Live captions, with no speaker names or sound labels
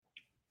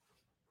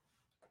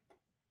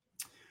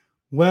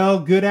Well,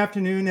 good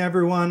afternoon,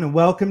 everyone, and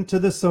welcome to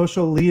the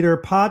Social Leader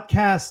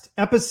Podcast,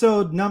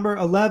 episode number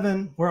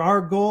 11, where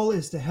our goal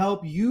is to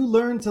help you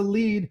learn to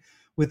lead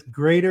with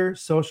greater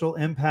social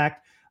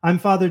impact. I'm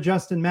Father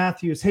Justin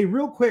Mathews. Hey,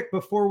 real quick,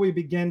 before we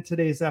begin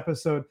today's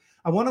episode,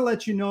 I want to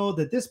let you know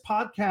that this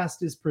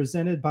podcast is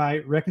presented by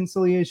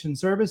Reconciliation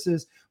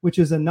Services, which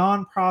is a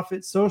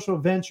nonprofit social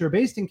venture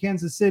based in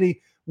Kansas City,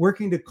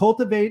 working to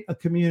cultivate a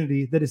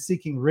community that is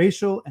seeking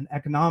racial and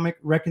economic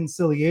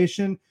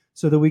reconciliation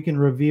so that we can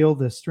reveal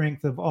the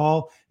strength of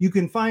all. You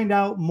can find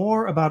out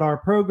more about our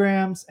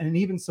programs and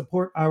even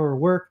support our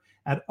work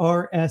at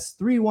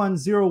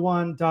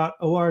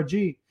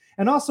rs3101.org.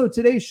 And also,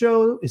 today's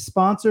show is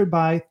sponsored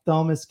by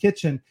Thelma's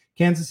Kitchen,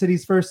 Kansas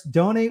City's first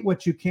Donate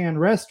What You Can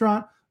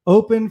restaurant,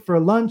 open for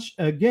lunch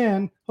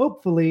again,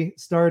 hopefully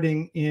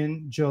starting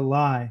in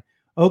July.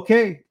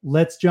 Okay,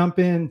 let's jump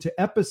into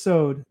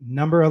episode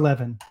number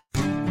 11.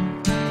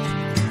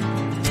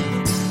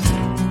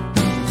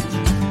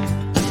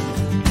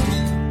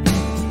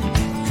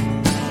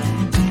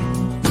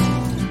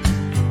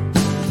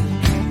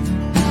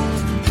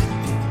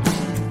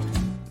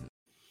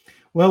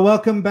 Well,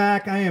 welcome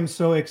back. I am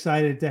so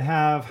excited to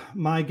have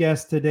my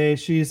guest today.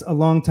 She's a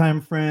longtime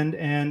friend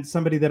and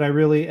somebody that I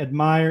really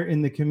admire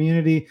in the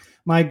community.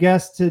 My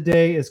guest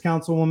today is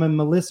Councilwoman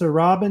Melissa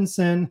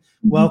Robinson.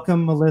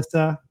 Welcome,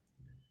 Melissa.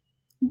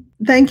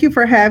 Thank you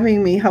for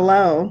having me.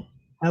 Hello.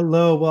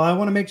 Hello. Well, I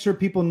want to make sure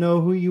people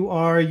know who you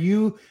are.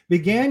 You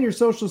began your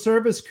social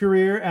service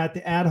career at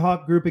the Ad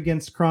Hoc Group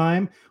Against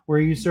Crime, where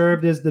you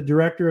served as the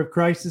Director of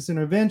Crisis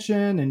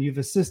Intervention, and you've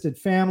assisted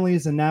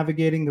families in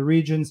navigating the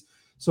region's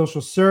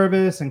social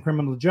service and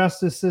criminal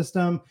justice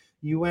system.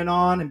 You went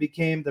on and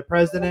became the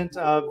president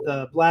of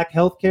the Black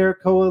Healthcare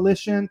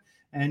Coalition,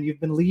 and you've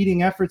been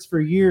leading efforts for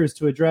years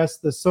to address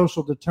the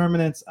social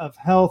determinants of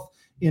health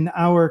in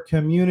our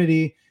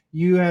community.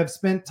 You have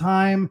spent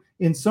time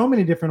in so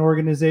many different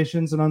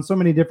organizations and on so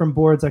many different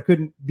boards. I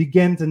couldn't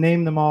begin to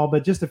name them all,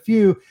 but just a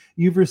few.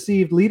 You've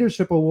received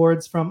leadership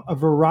awards from a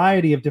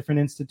variety of different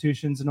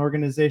institutions and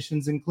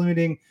organizations,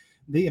 including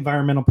the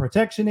Environmental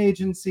Protection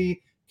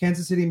Agency,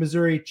 Kansas City,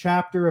 Missouri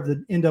chapter of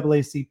the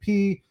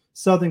NAACP,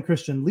 Southern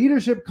Christian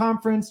Leadership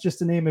Conference, just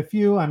to name a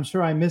few. I'm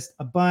sure I missed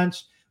a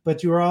bunch,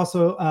 but you were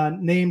also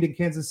named in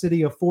Kansas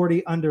City a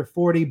 40 under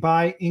 40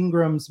 by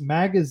Ingram's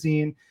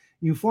magazine.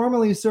 You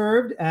formerly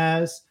served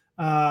as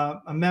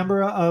a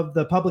member of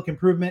the Public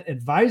Improvement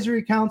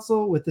Advisory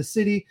Council with the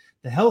city,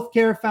 the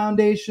Healthcare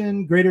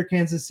Foundation, Greater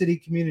Kansas City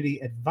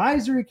Community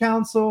Advisory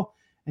Council,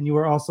 and you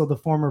were also the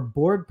former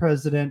board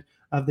president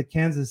of the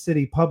Kansas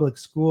City Public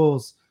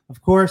Schools.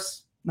 Of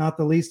course, not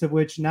the least of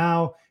which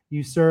now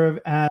you serve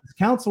as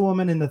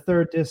councilwoman in the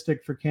 3rd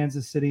District for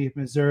Kansas City,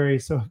 Missouri.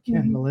 So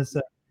again,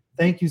 Melissa,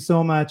 thank you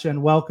so much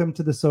and welcome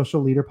to the Social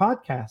Leader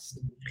Podcast.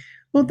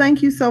 Well,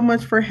 thank you so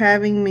much for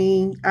having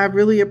me. I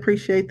really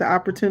appreciate the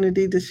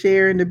opportunity to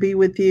share and to be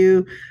with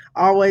you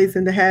always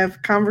and to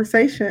have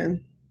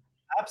conversation.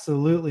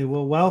 Absolutely.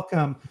 Well,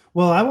 welcome.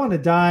 Well, I want to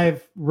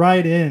dive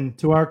right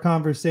into our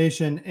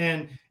conversation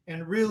and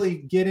really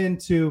get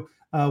into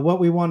what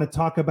we want to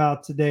talk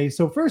about today.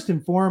 So first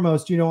and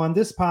foremost, on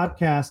this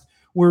podcast,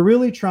 we're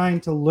really trying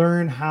to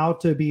learn how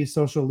to be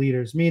social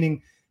leaders,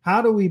 meaning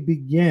how do we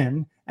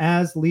begin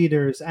as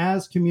leaders,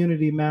 as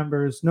community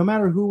members, no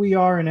matter who we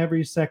are in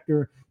every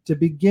sector, to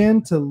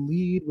begin to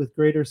lead with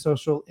greater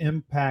social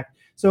impact.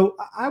 So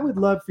I would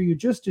love for you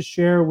just to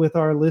share with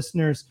our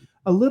listeners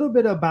a little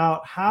bit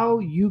about how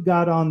you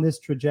got on this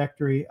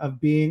trajectory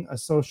of being a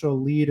social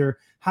leader,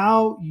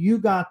 how you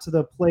got to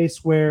the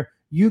place where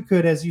you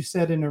could, as you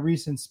said in a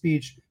recent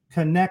speech,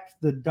 connect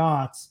the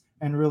dots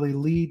and really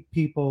lead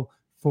people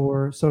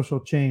for social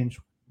change.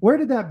 Where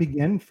did that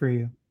begin for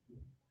you?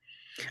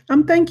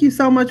 Thank you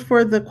so much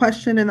for the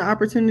question and the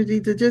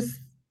opportunity to just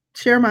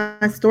share my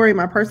story,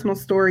 my personal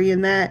story,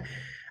 in that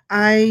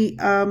I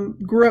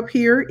grew up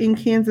here in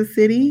Kansas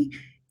City,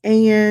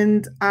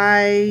 and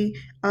I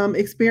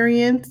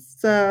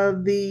experienced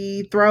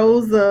the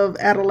throes of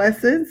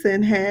adolescence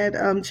and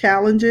had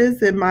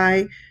challenges, and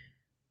my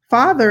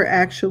father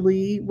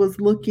actually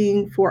was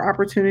looking for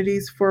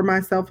opportunities for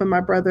myself and my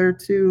brother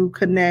to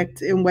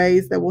connect in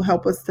ways that will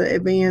help us to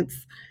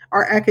advance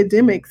our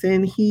academics.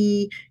 And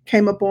he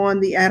came upon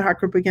the Ad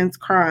Hoc Group Against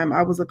Crime.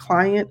 I was a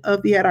client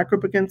of the Ad Hoc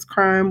Group Against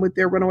Crime with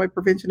their Runaway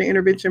Prevention and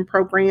Intervention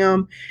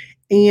program.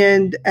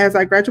 And as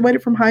I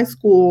graduated from high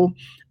school,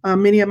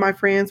 many of my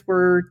friends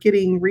were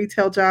getting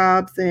retail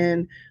jobs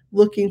and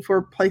looking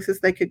for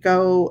places they could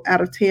go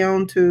out of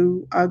town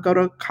to go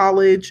to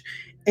college.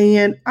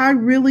 And I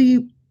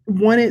really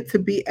wanted to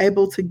be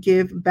able to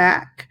give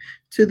back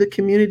to the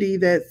community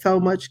that so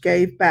much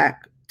gave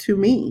back to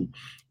me,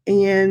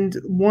 and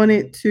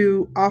wanted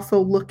to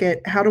also look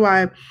at how do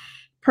I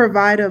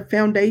provide a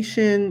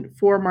foundation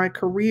for my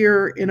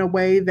career in a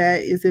way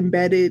that is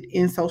embedded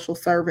in social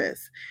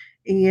service.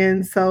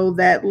 And so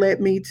that led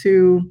me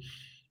to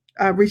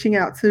reaching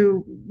out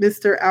to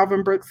Mr.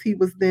 Alvin Brooks. He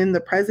was then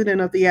the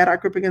president of the Ad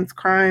Hoc Group Against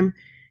Crime,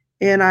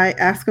 and I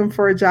asked him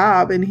for a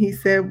job, and he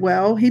said,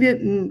 well, he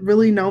didn't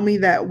really know me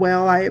that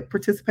well. I had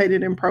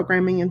participated in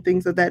programming and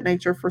things of that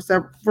nature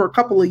for a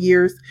couple of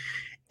years.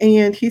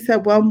 And he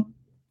said, well,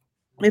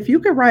 if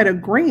you could write a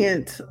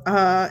grant,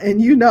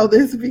 and you know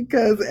this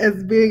because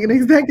as being an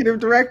executive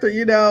director,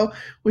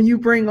 when you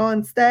bring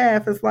on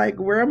staff, it's like,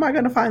 where am I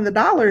going to find the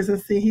dollars?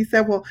 And see, he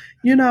said, well,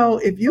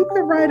 if you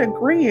could write a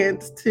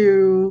grant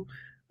to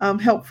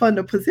help fund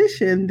a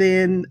position,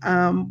 then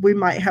we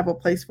might have a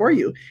place for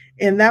you.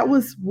 And that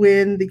was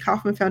when the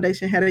Kauffman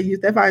Foundation had a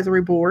youth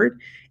advisory board,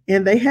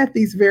 and they had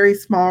these very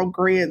small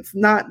grants,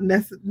 not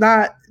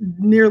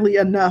nearly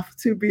enough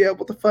to be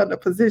able to fund a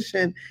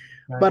position.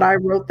 But I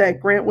wrote that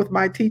grant with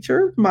my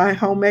teacher, my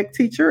home ec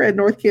teacher at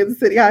North Kansas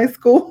City High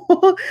School.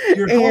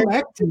 Your home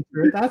ec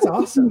teacher? That's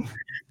awesome.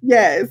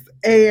 Yes.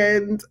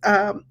 And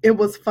it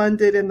was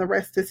funded, and the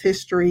rest is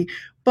history.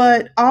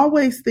 But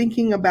always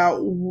thinking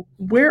about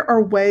what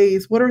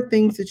are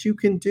things that you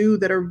can do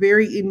that are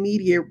very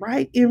immediate,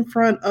 right in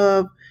front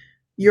of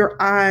your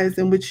eyes,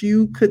 in which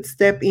you could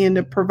step in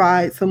to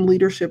provide some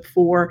leadership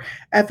for.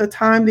 At the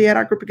time, the Ad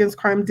Hoc Group Against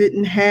Crime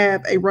didn't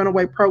have a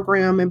runaway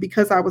program. And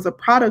because I was a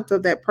product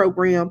of that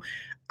program,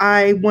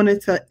 I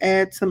wanted to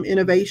add some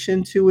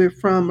innovation to it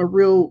from a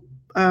real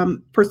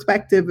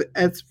perspective,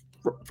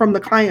 from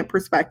the client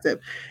perspective.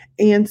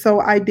 And so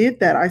I did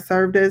that. I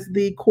served as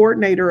the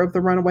coordinator of the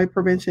Runaway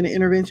Prevention and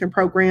Intervention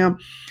Program,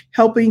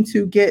 helping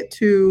to get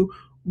to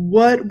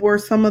what were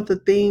some of the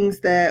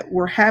things that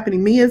were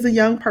happening. Me as a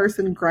young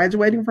person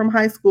graduating from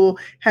high school,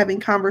 having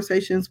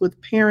conversations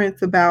with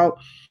parents about,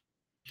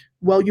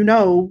 well,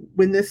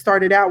 when this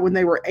started out when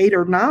they were 8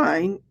 or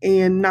 9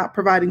 and not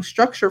providing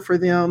structure for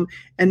them,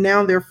 and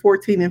now they're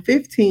 14 and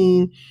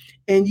 15,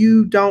 and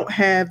you don't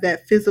have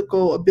that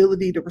physical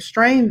ability to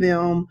restrain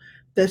them,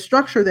 the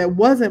structure that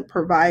wasn't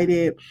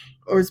provided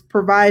or is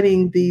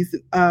providing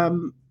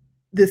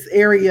this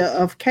area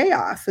of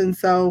chaos. And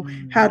so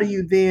how do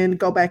you then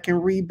go back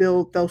and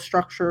rebuild those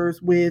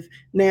structures with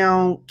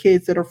now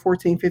kids that are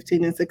 14,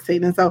 15, and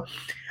 16? And so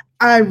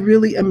I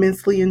really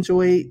immensely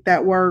enjoyed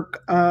that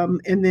work.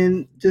 And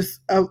then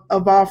just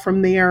evolved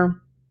from there,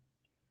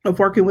 of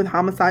working with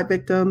homicide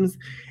victims,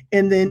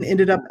 and then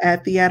ended up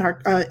at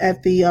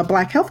the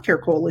Black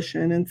Healthcare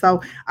Coalition. And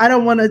so I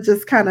don't want to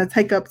just kind of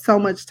take up so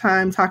much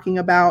time talking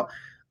about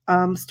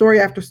story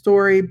after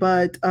story,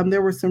 but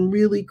there were some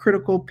really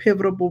critical,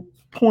 pivotal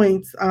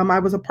points. I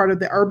was a part of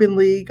the Urban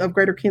League of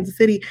Greater Kansas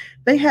City.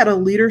 They had a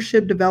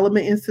leadership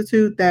development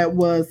institute that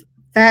was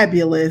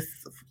fabulous.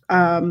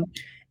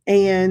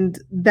 And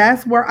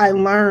that's where I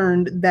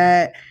learned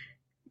that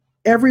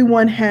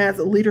everyone has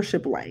a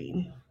leadership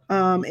lane.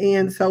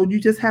 And so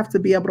you just have to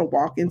be able to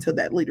walk into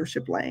that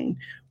leadership lane,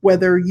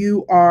 whether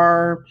you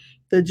are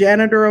the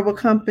janitor of a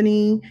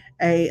company,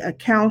 an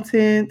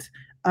accountant,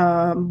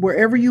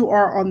 wherever you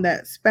are on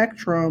that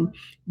spectrum,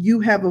 you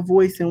have a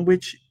voice in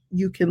which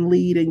you can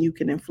lead and you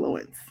can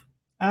influence.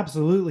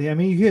 Absolutely. I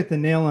mean, you hit the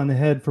nail on the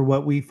head for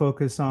what we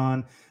focus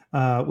on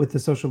with the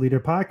Social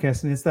Leader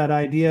Podcast. And it's that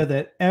idea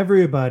that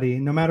everybody,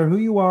 no matter who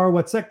you are,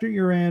 what sector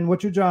you're in,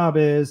 what your job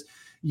is,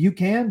 you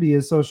can be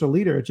a social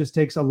leader. It just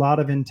takes a lot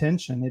of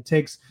intention. It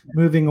takes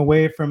moving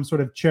away from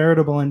sort of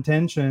charitable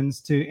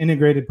intentions to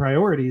integrated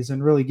priorities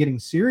and really getting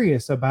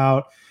serious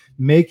about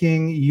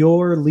making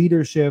your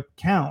leadership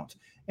count.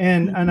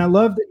 And I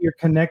love that you're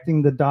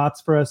connecting the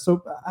dots for us.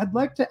 So I'd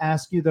like to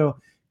ask you, though,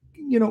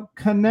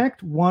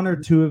 connect one or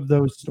two of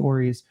those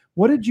stories.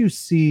 What did you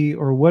see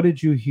or what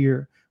did you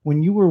hear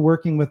when you were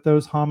working with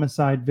those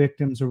homicide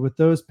victims or with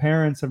those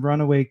parents of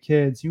runaway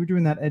kids? You were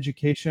doing that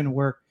education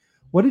work.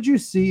 What did you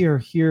see or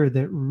hear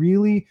that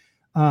really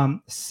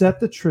set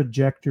the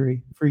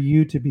trajectory for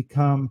you to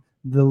become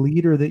the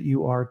leader that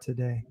you are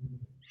today?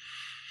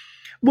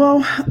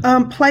 Well,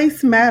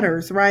 place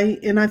matters, right?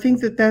 And I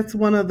think that that's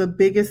one of the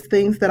biggest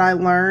things that I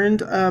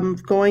learned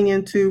going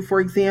into,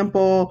 for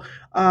example,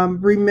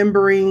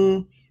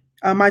 remembering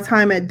my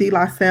time at De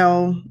La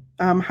Salle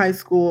High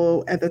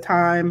School at the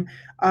time,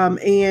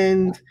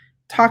 and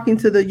talking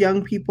to the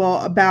young people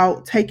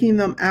about taking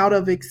them out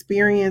of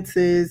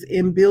experiences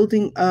and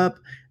building up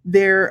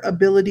their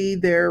ability,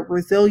 their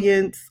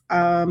resilience,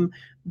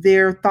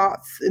 their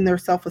thoughts and their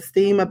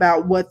self-esteem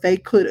about what they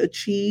could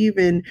achieve,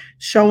 and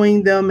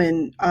showing them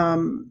and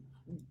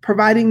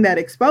providing that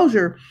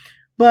exposure.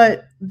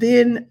 But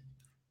then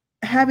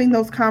having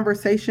those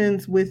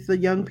conversations with the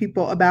young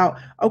people about,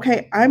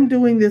 okay, I'm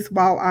doing this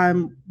while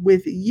I'm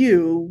with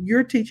you.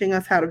 You're teaching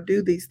us how to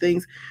do these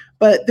things,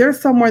 but there's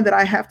somewhere that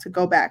I have to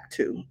go back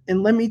to.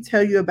 And let me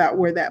tell you about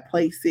where that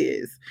place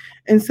is.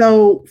 And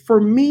so for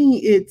me,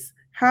 it's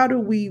how do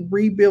we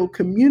rebuild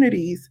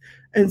communities?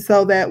 And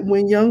so that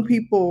when young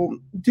people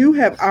do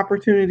have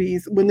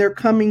opportunities, when they're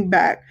coming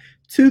back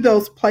to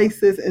those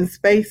places and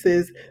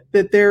spaces,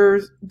 that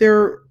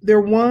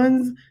they're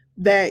ones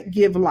that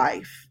give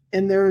life.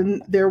 And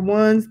they're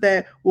ones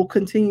that will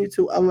continue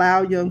to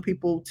allow young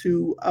people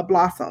to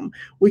blossom.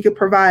 We could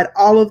provide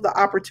all of the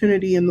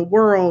opportunity in the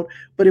world,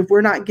 but if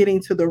we're not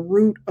getting to the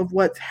root of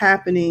what's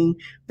happening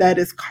that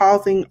is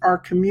causing our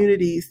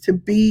communities to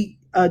be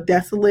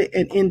desolate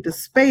and in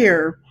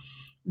despair,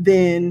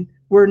 then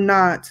we're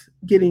not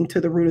getting to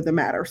the root of the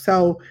matter.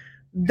 So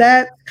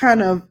that's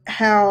kind of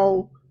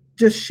how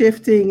just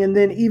shifting. And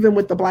then even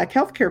with the Black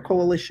Healthcare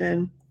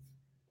Coalition,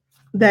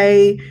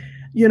 they,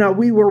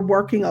 we were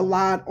working a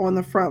lot on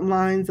the front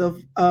lines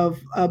of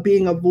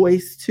being a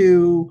voice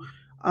to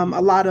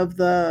a lot of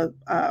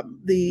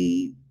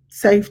the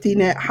safety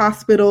net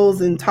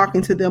hospitals and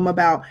talking to them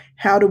about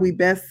how do we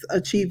best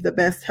achieve the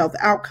best health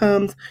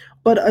outcomes.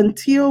 But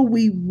until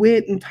we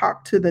went and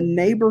talked to the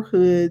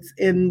neighborhoods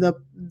and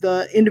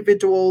the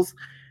individuals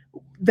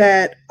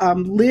that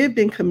lived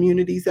in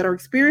communities that are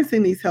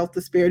experiencing these health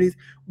disparities,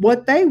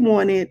 what they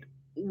wanted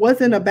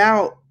wasn't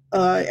about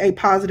a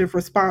positive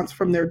response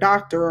from their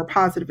doctor or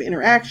positive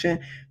interaction.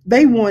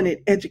 They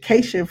wanted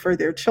education for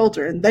their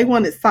children. They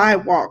wanted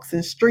sidewalks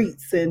and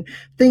streets and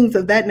things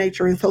of that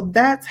nature. And so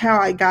that's how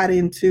I got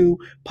into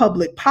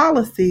public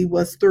policy,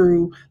 was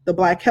through the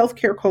Black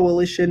Healthcare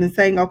Coalition and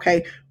saying,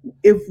 okay,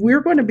 if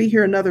we're going to be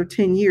here another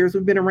 10 years,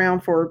 we've been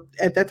around for,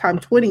 at that time,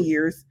 20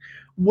 years,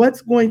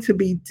 what's going to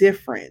be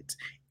different?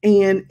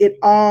 And it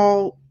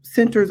all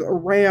centers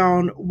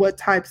around what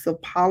types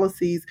of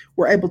policies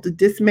we're able to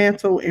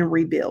dismantle and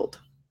rebuild.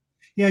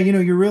 Yeah,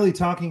 you're really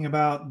talking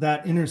about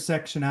that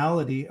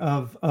intersectionality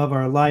of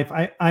our life.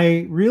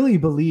 I really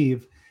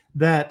believe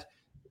that,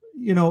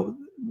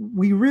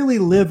 we really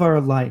live our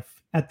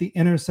life at the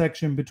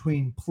intersection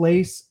between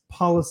place,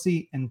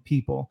 policy, and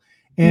people.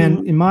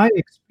 And in my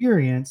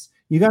experience,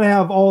 you got to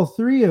have all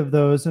three of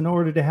those in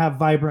order to have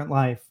vibrant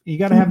life. You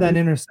got to have that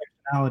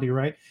intersectionality,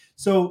 right?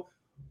 So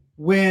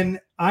when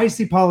I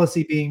see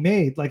policy being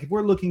made, like if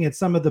we're looking at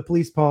some of the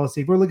police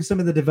policy, if we're looking at some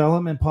of the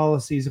development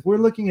policies, if we're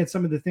looking at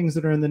some of the things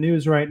that are in the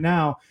news right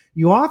now,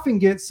 you often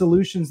get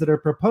solutions that are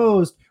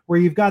proposed where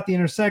you've got the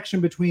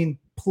intersection between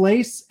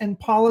place and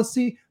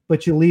policy,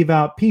 but you leave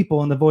out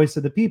people and the voice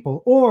of the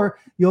people. Or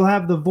you'll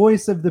have the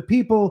voice of the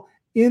people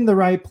in the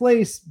right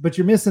place, but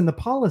you're missing the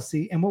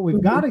policy. And what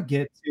we've got to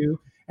get to,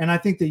 and I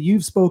think that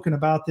you've spoken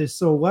about this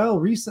so well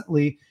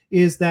recently,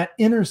 is that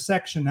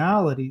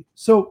intersectionality.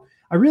 So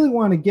I really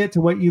want to get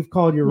to what you've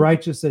called your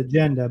righteous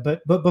agenda.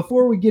 But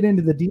before we get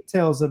into the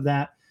details of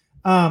that,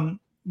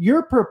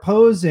 you're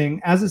proposing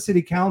as a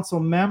city council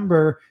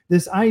member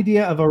this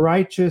idea of a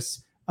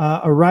righteous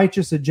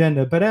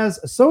agenda. But as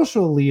a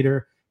social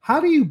leader, how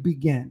do you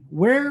begin?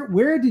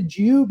 Where did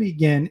you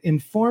begin in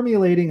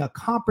formulating a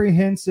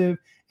comprehensive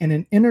and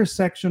an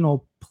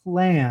intersectional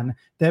plan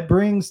that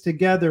brings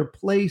together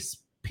place,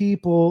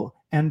 people,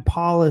 and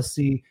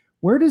policy?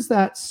 Where does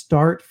that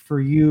start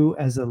for you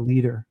as a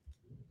leader?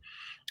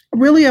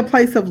 Really a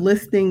place of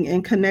listening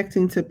and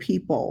connecting to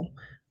people,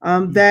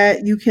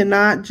 that you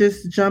cannot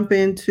just jump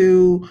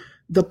into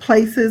the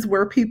places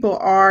where people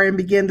are and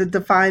begin to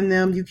define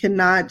them. You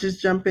cannot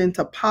just jump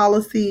into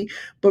policy,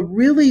 but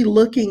really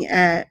looking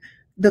at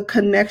the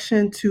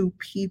connection to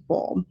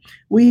people.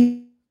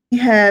 We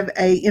have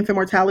a infant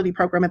mortality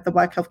program at the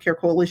Black Healthcare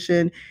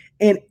Coalition,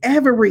 and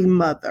every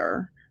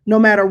mother, no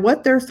matter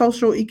what their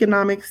social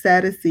economic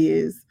status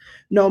is,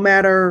 no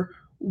matter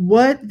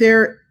what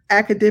their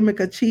academic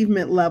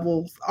achievement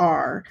levels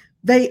are,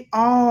 we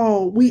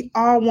all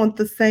want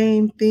the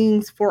same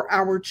things for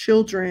our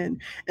children.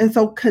 And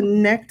so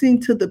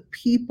connecting to the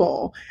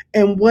people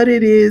and what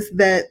it is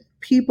that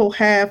people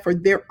have for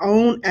their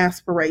own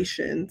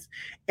aspirations,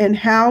 and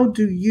how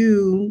do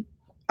you,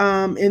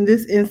 in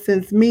this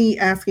instance, me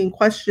asking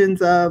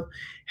questions of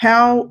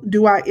how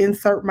do I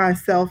insert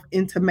myself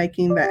into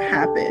making that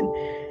happen?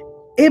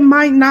 It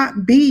might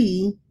not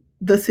be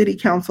the city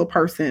council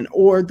person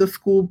or the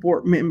school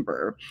board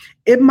member.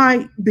 It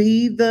might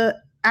be the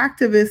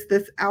activist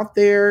that's out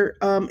there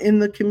in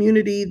the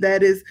community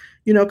that is,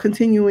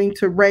 continuing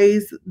to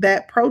raise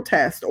that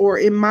protest, or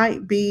it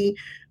might be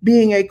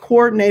being a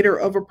coordinator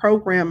of a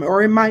program,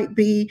 or it might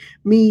be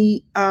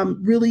me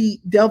really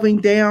delving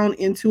down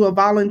into a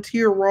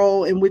volunteer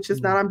role in which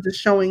is not I'm just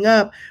showing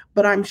up,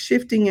 but I'm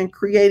shifting and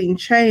creating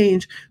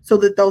change so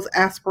that those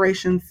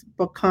aspirations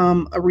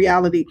become a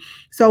reality.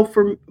 So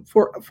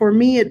for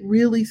me, it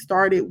really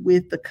started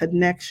with the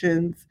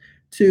connections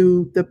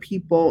to the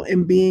people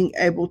and being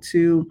able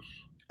to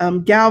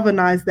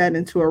galvanize that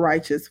into a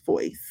righteous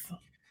voice.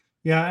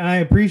 Yeah, and I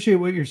appreciate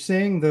what you're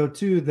saying, though,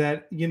 too,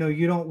 that,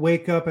 you don't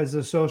wake up as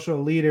a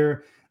social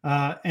leader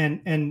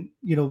and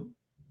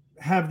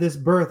have this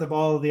birth of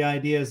all of the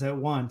ideas at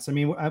once. I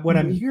mean, what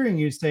I'm hearing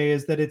you say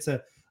is that it's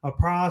a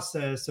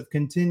process of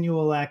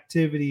continual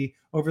activity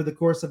over the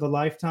course of a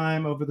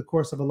lifetime, over the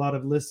course of a lot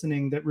of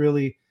listening that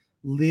really,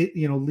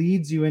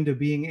 leads you into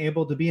being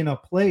able to be in a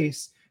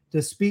place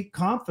to speak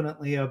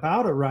confidently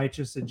about a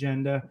righteous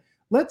agenda.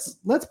 Let's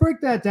break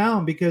that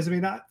down, because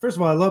first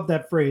of all, I love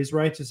that phrase,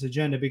 righteous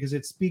agenda, because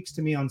it speaks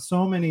to me on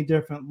so many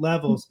different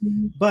levels.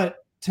 But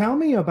tell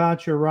me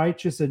about your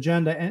righteous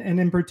agenda,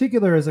 and in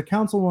particular, as a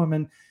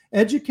councilwoman,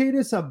 educate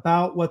us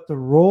about what the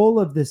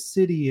role of the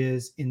city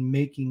is in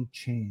making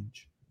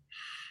change.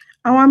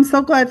 Oh, I'm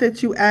so glad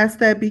that you asked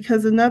that,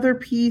 because another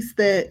piece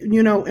that,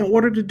 in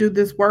order to do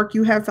this work,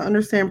 you have to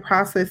understand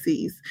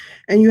processes,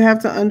 and you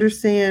have to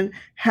understand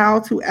how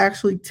to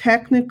actually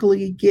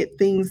technically get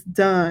things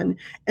done.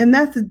 And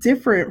that's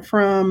different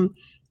from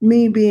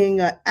me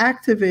being an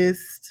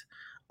activist,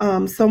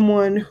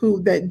 someone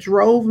who that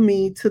drove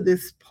me to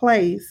this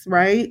place,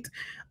 right?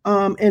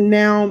 And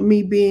now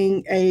me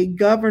being a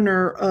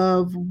governor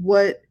of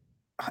what,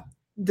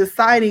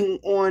 deciding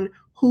on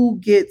who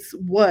gets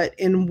what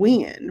and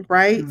when,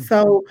 right? Mm.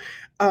 So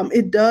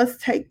it does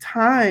take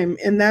time.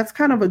 And that's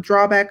kind of a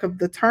drawback of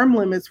the term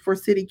limits for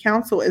city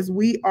council, as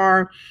we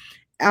are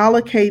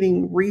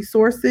allocating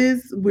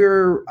resources.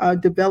 We're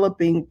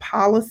developing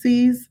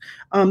policies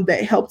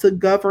that help to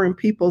govern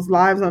people's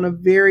lives on a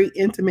very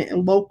intimate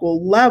and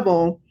local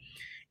level.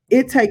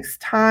 It takes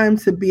time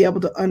to be able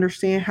to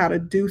understand how to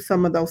do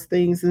some of those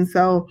things. And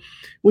so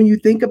when you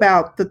think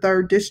about the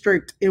third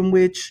district, in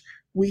which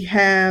we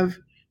have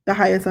the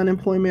highest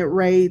unemployment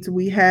rates,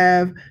 we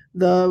have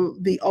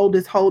the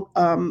oldest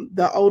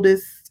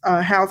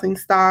housing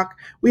stock,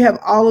 we have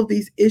all of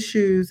these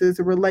issues as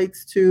it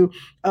relates to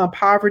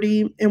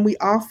poverty, and we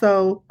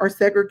also are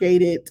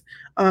segregated,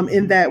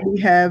 in that we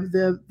have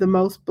the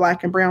most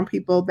Black and Brown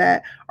people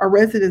that are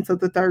residents of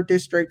the third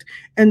district.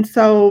 And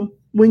so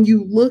when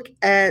you look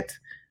at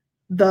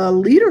the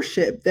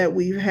leadership that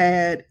we've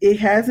had, it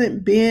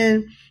hasn't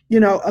been,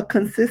 a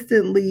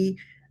consistently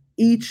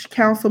each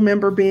council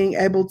member being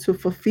able to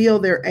fulfill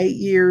their 8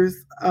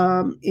 years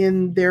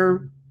in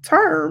their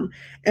term.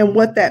 And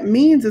what that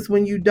means is,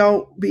 when you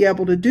don't be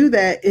able to do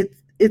that,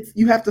 it's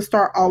you have to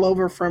start all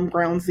over from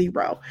ground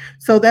zero.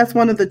 So that's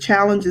one of the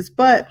challenges.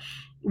 But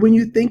when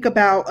you think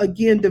about,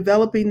 again,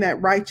 developing that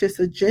righteous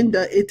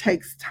agenda, it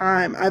takes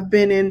time. I've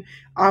been in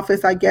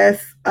office, I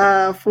guess,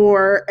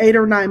 for 8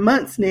 or 9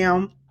 months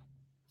now,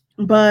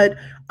 but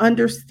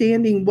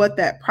understanding what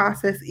that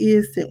process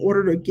is in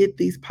order to get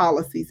these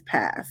policies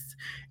passed.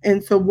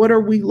 And so, what are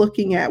we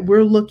looking at?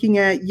 We're looking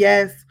at,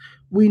 yes,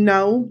 we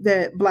know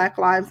that Black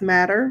Lives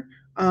Matter,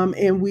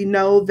 and we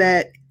know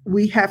that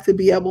we have to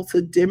be able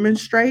to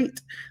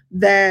demonstrate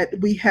that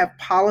we have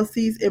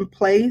policies in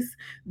place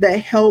that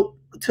help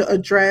to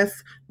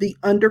address the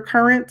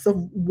undercurrents of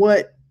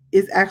what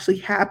is actually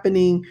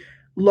happening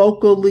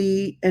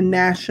locally and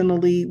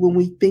nationally when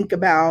we think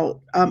about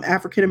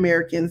African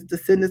Americans,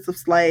 descendants of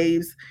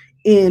slaves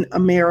in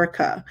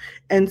America.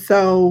 And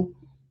so,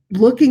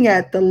 looking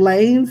at the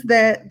lanes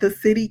that the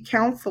city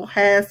council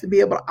has to be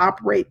able to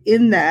operate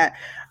in that,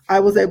 I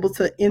was able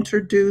to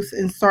introduce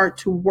and start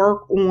to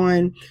work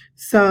on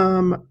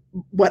some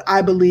what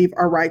I believe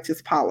are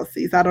righteous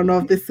policies. I don't know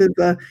if this is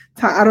a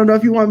time, I don't know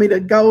if you want me to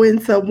go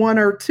into one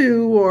or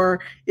two, or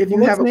if Well,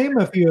 you let's have a. name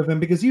a few of them,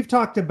 because you've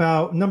talked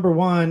about number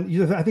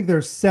one. I think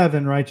there's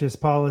 7 righteous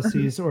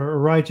policies or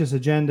righteous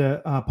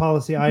agenda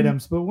policy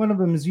items, but one of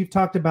them is you've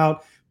talked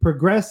about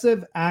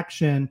progressive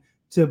action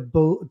to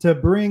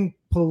bring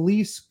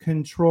police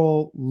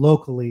control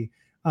locally.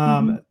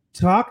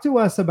 Talk to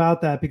us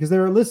about that, because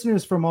there are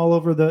listeners from all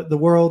over the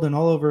world and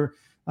all over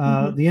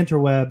the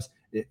interwebs.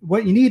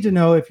 What you need to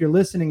know, if you're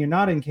listening, you're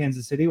not in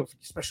Kansas City,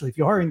 especially if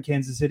you are in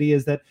Kansas City,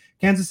 is that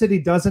Kansas City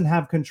doesn't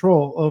have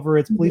control over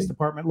its police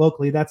department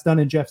locally. That's done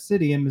in Jeff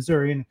City in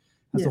Missouri, and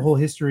has a whole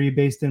history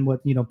based in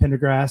what,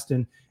 Pendergrast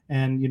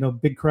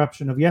and big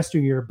corruption of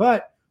yesteryear.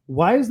 But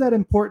why is that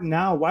important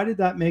now? Why did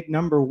that make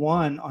number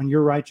 1 on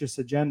your righteous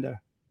agenda?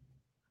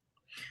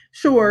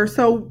 Sure.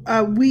 So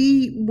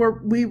we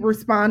were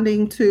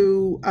responding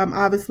to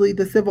obviously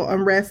the civil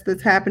unrest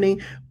that's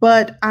happening,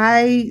 but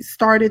I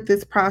started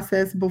this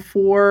process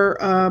before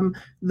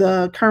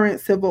the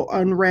current civil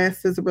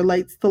unrest as it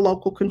relates to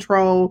local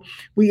control.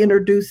 We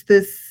introduced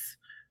this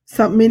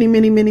some many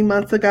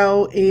months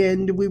ago,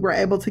 and we were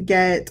able to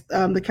get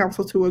the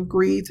council to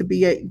agree to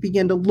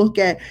begin to look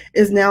at,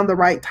 is now the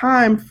right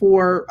time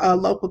for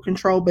local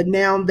control. But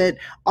now that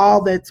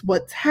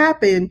what's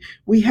happened,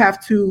 we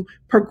have to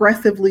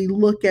progressively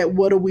look at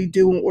what do we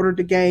do in order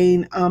to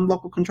gain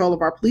local control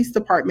of our police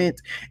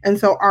department. And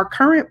so our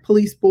current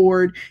police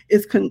board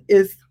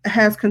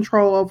has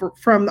control over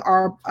from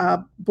our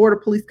board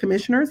of police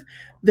commissioners.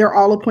 They're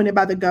all appointed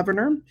by the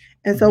governor.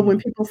 And so when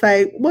people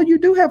say, well, you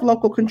do have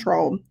local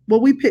control, well,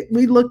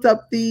 we looked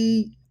up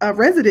the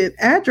resident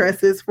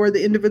addresses for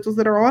the individuals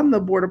that are on the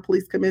board of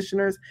police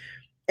commissioners,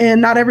 and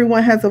not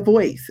everyone has a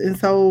voice. And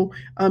so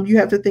you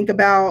have to think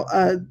about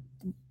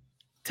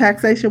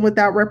taxation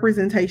without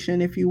representation,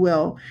 if you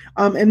will.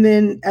 And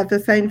then at the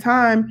same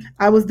time,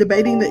 I was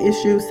debating the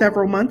issue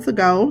several months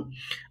ago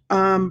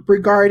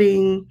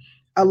regarding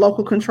a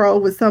local control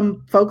with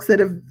some folks that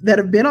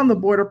have been on the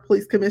board of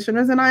police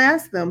commissioners, and I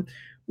asked them,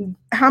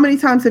 how many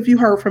times have you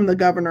heard from the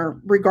governor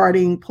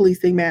regarding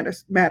policing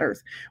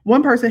matters?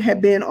 One person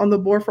had been on the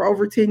board for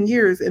over 10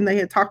 years, and they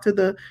had talked to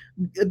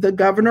the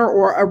governor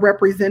or a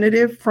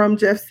representative from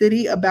Jeff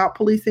City about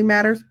policing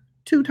matters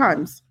 2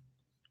 times.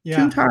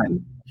 Yeah. 2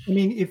 times. I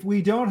mean, if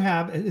we don't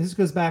have, this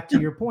goes back to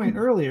your point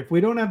earlier, if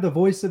we don't have the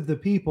voice of the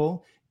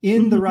people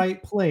in the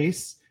right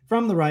place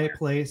from the right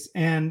place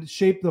and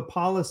shape the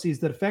policies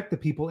that affect the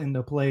people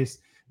into place,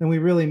 then we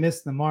really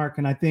miss the mark.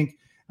 And I think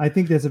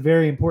that's a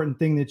very important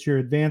thing that you're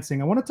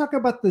advancing. I want to talk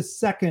about the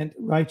second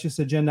righteous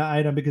agenda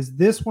item, because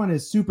this one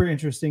is super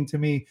interesting to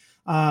me.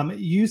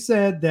 You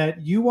said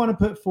that you want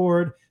to put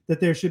forward that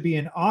there should be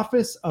an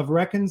office of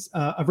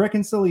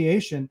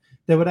reconciliation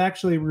that would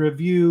actually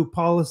review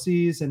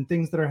policies and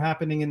things that are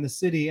happening in the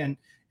city. And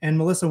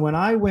Melissa, when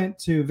I went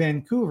to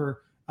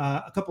Vancouver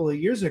a couple of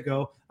years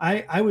ago,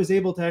 I was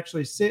able to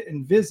actually sit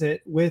and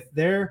visit with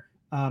their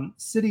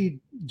city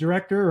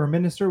director or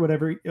minister,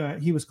 whatever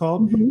he was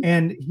called. Mhm.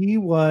 And he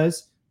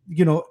was,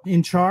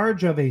 in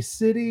charge of a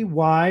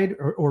city-wide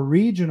or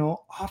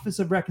regional office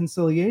of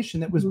reconciliation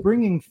that was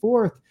bringing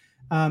forth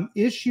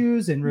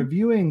issues and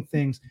reviewing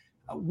things.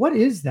 What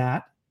is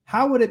that?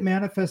 How would it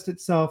manifest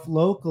itself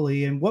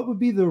locally? And what would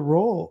be the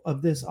role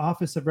of this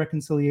office of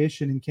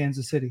reconciliation in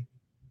Kansas City?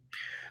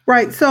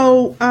 Right.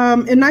 So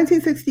in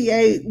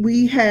 1968,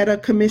 we had a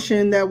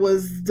commission that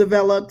was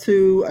developed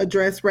to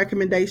address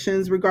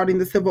recommendations regarding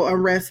the civil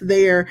unrest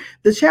there.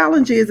 The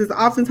challenge is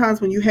oftentimes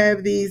when you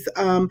have these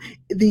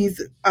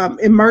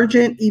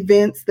emergent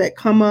events that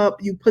come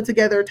up, you put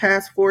together a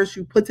task force,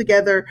 you put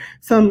together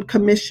some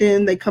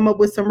commission, they come up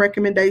with some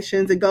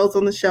recommendations, it goes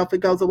on the shelf,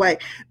 it goes away.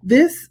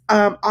 This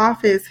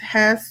office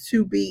has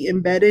to be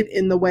embedded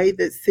in the way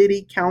that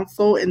City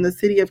Council in the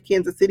city of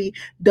Kansas City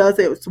does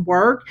its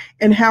work,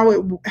 and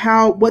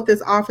what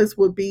this office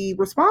would be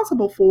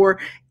responsible for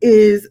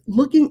is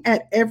looking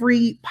at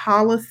every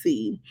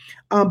policy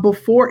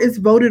before it's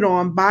voted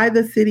on by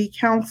the City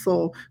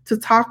Council to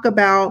talk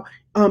about,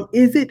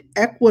 is it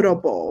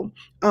equitable?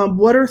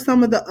 What are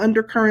some of the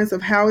undercurrents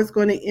of how it's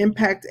going to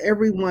impact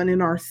everyone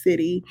in our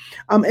city?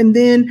 And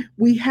then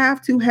we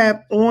have to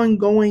have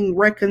ongoing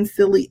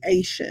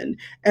reconciliation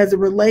as it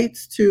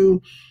relates to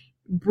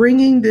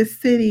bringing this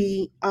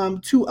city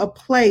to a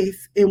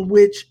place in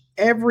which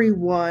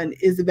everyone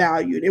is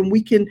valued, and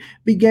we can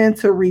begin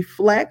to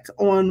reflect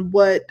on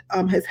what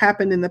has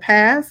happened in the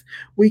past.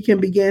 We can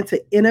begin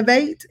to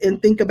innovate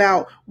and think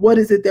about what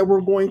is it that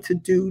we're going to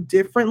do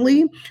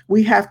differently.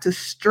 We have to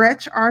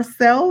stretch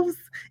ourselves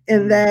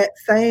in that,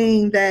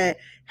 saying that,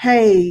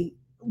 hey,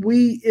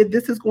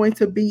 this is going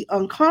to be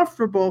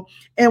uncomfortable,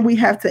 and we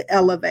have to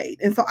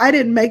elevate. And so I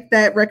didn't make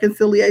that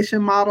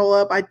reconciliation model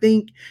up. I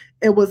think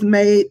it was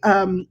made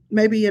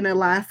maybe in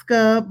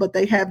Alaska, but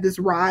they have this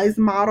RISE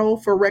model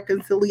for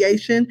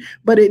reconciliation,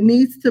 but it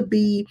needs to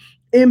be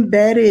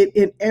embedded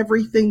in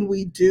everything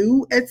we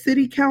do at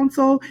City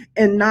Council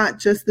and not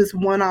just this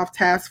one-off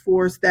task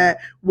force that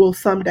will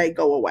someday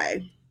go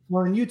away.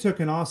 Well, and you took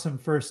an awesome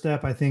first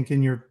step, I think,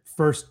 in your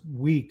first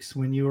weeks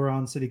when you were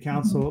on City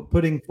Council,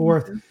 putting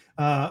forth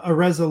a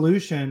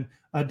resolution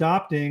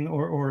adopting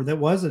or that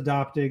was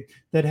adopted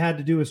that had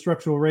to do with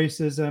structural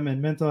racism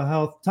and mental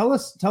health. Tell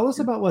us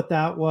about what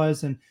that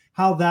was and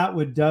how that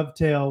would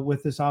dovetail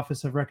with this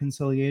Office of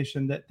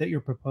Reconciliation that you're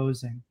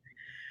proposing.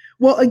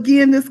 Well,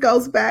 again, this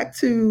goes back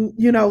to,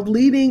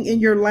 leading in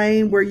your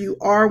lane where you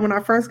are. When I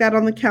first got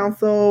on the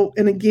council,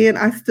 and again,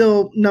 I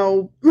still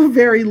know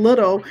very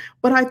little,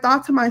 but I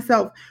thought to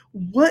myself,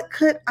 what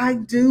could I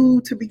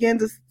do to begin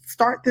to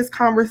start this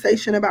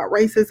conversation about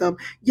racism?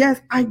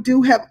 Yes, I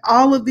do have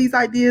all of these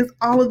ideas,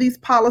 all of these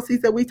policies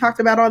that we talked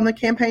about on the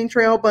campaign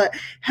trail, but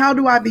how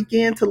do I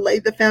begin to lay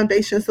the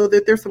foundation so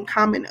that there's some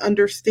common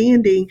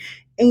understanding?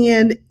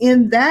 And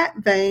in that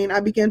vein, I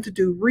began to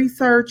do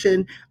research,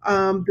 and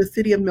the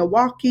city of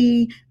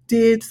Milwaukee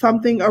did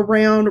something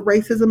around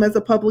racism as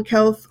a public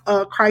health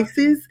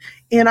crisis.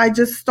 And I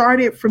just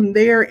started from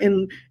there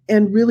and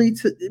really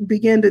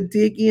began to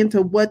dig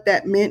into what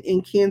that meant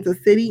in Kansas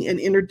City and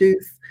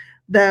introduce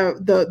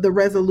the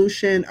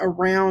resolution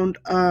around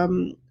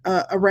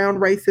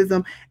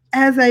racism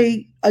as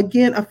a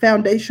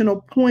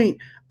foundational point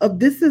of,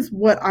 this is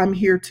what I'm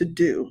here to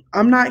do.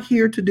 I'm not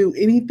here to do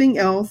anything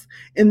else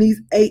in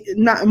these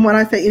and when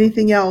I say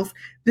anything else,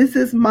 this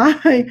is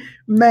my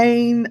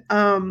main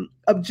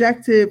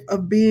objective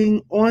of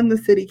being on the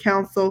City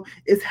Council,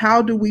 is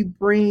how do we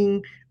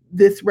bring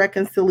this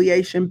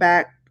reconciliation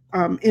back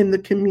in the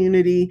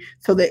community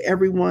so that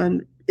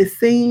everyone is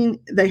seen,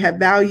 they have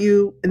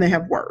value, and they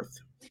have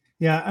worth.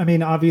 Yeah, I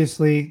mean,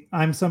 obviously,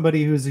 I'm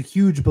somebody who's a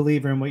huge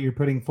believer in what you're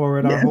putting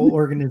forward. Our whole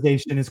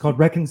organization is called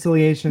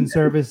Reconciliation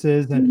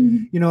Services.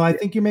 And, I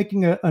think you're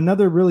making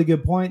another really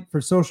good point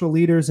for social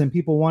leaders and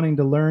people wanting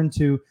to learn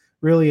to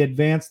really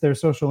advance their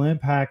social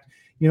impact.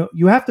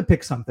 You have to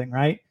pick something,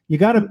 right? You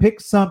got to pick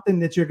something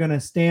that you're going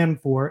to stand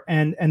for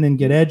and then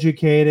get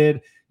educated.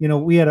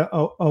 We had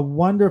a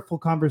wonderful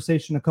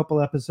conversation a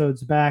couple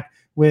episodes back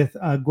with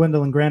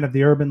Gwendolyn Grant of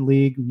the Urban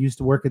League, who used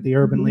to work at the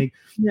Urban League.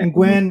 And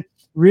Gwen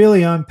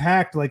really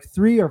unpacked like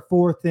 3 or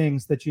 4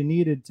 things that you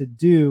needed to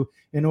do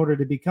in order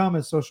to become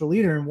a social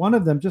leader. And one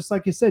of them, just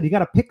like you said, you got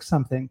to pick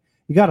something,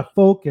 you got to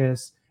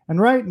focus. And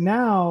right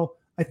now,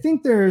 I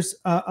think there's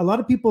a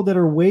lot of people that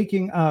are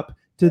waking up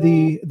to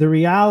the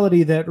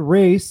reality that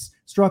race,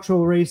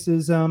 structural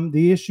racism,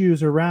 the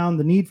issues around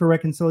the need for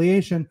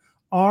reconciliation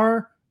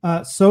are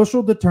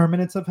social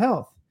determinants of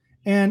health.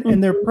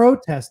 and they're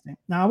protesting.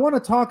 Now, I want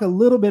to talk a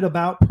little bit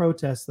about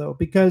protests, though,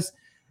 because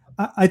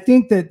I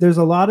think that there's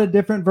a lot of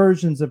different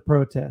versions of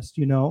protest.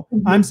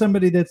 I'm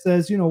somebody that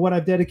says, what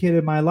I've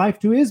dedicated my life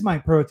to is my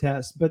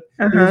protest, but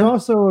there's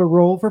also a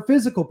role for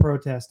physical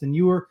protest. And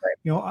you were,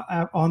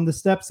 on the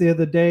steps the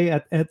other day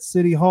at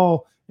City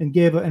Hall and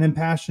gave an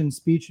impassioned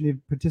speech, and you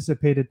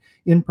participated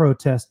in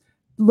protest.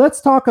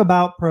 Let's talk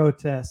about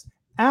protest.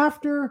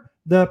 After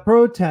the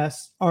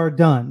protests are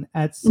done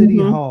at City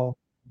Hall,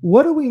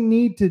 what do we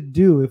need to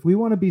do if we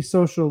want to be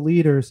social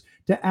leaders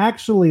to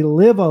actually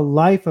live a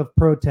life of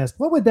protest?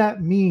 What would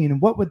that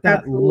mean? What would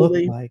that look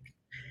like?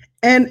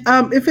 And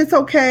if it's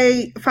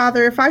okay,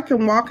 Father, if I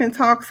can walk and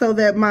talk so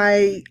that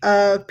my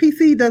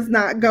PC does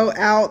not go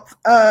out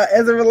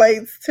as it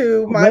relates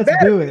to my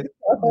Let's do it.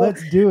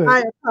 Let's do it.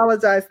 I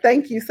apologize.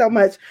 Thank you so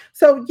much.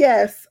 So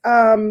yes,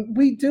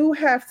 we do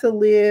have to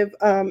live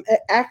an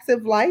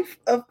active life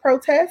of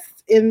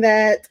protest, in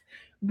that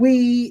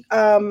we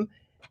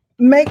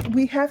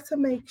have to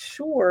make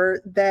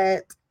sure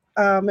that,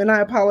 and I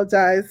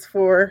apologize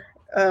for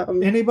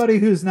anybody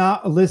who's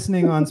not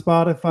listening on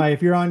Spotify.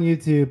 If you're on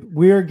YouTube,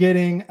 we're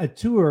getting a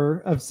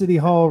tour of City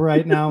Hall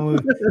right now.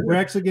 We're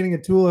actually getting a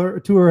tour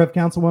of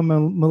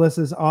Councilwoman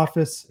Melissa's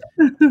office.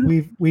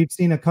 We've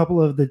seen a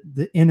couple of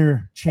the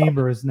inner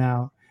chambers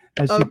now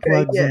as she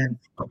plugs in.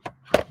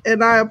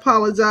 And I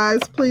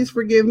apologize. Please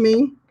forgive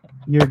me.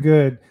 You're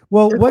good.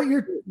 Well, what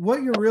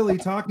you're really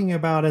talking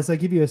about, as I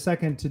give you a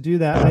second to do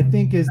that, I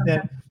think, is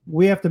that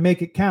we have to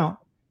make it count.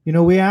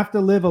 We have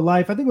to live a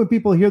life. I think when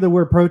people hear the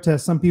word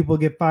protest, some people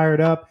get fired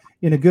up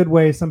in a good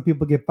way. Some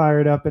people get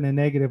fired up in a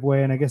negative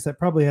way. And I guess that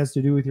probably has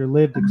to do with your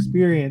lived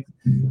experience.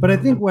 But I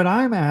think what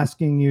I'm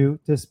asking you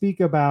to speak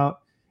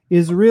about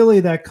is really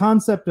that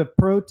concept of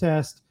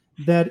protest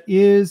that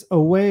is a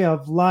way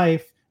of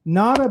life,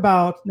 not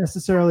about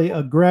necessarily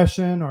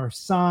aggression or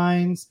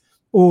signs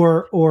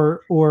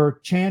or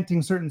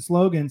chanting certain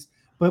slogans.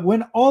 But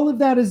when all of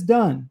that is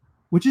done,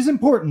 which is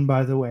important,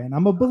 by the way, and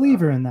I'm a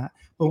believer in that.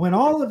 But when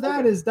all of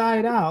that is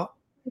died out,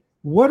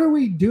 what are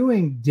we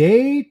doing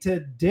day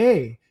to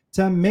day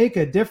to make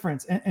a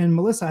difference? And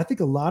Melissa, I think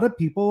a lot of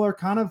people are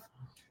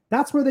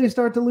that's where they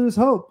start to lose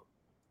hope.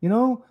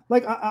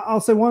 Like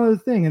I'll say one other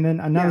thing, and then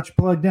now that you're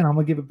plugged in, I'm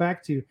going to give it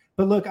back to you.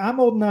 But look, I'm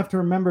old enough to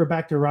remember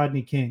back to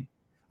Rodney King.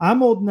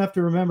 I'm old enough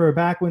to remember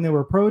back when there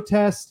were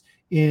protests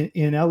in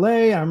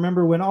LA. I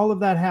remember when all of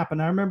that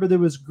happened. I remember there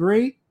was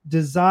great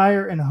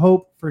desire and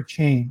hope for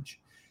change.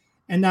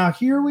 And now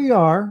here we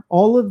are,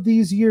 all of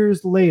these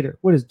years later.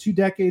 What is it, 2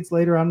 decades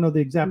later? I don't know the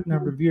exact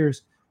number of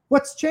years.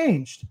 What's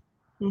changed?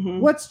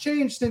 What's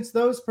changed since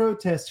those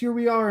protests? Here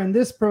we are in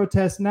this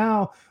protest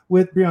now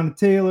with Breonna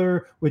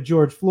Taylor, with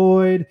George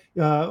Floyd,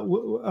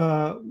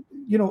 all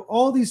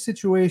these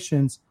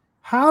situations.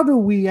 How do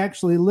we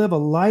actually live a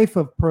life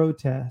of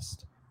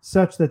protest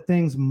such that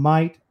things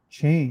might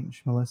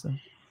change, Melissa?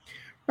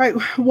 Right.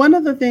 One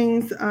of the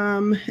things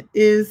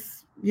is,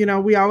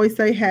 we always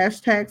say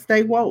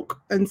 #stay woke.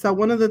 And so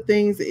one of the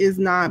things is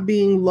not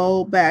being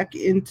lulled back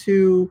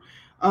into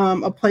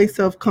a place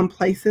of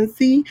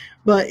complacency,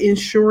 but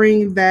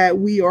ensuring that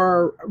we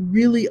are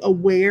really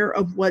aware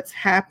of what's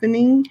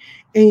happening,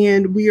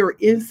 and we are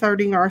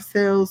inserting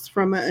ourselves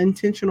from an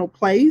intentional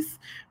place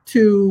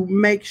to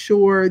make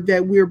sure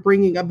that we're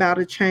bringing about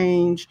a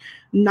change,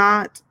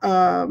 not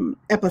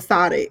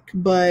episodic,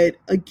 but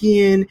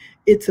again,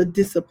 it's a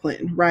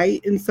discipline,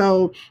 right? And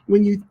so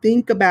when you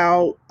think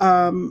about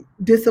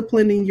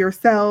disciplining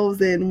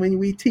yourselves, and when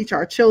we teach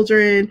our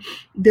children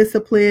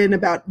discipline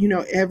about,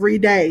 every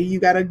day you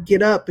got to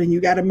get up and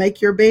you got to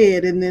make your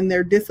bed, and then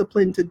they're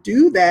disciplined to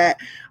do that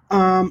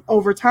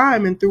over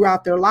time and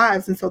throughout their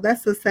lives. And so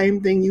that's the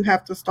same thing. You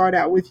have to start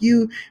out with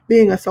you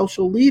being a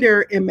social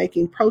leader and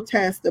making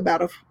protest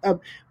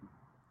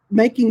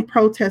making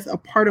protests a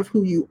part of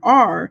who you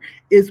are.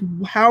 Is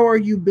how are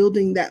you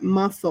building that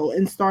muscle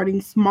and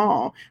starting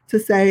small to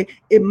say,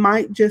 it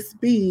might just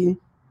be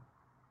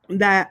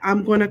that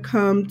I'm going to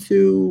come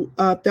to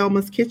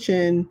Thelma's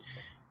Kitchen,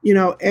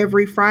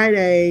 every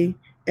Friday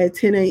at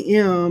 10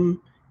 a.m.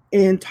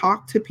 and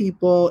talk to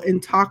people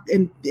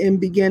and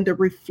begin to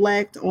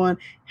reflect on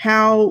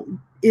how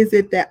is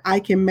it that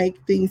I can make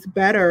things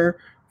better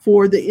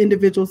for the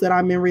individuals that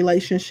I'm in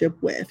relationship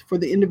with, for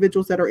the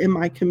individuals that are in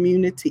my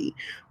community,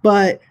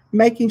 but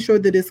making sure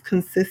that it's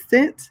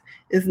consistent,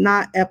 is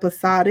not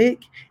episodic,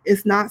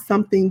 it's not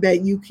something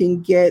that you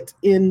can get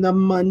in the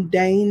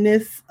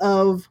mundaneness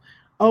of,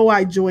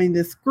 I joined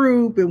this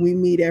group and we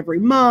meet every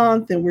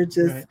month and we're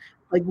just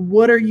like,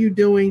 what are you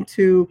doing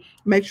to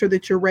make sure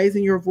that you're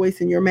raising your voice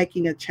and you're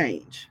making a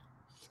change?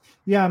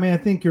 Yeah, I mean, I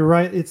think you're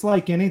right. It's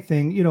like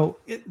anything,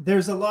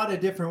 there's a lot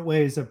of different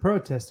ways of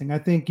protesting. I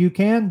think you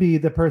can be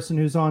the person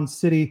who's on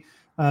city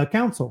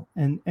council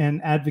and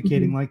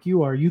advocating like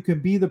you are. You can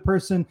be the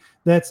person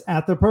that's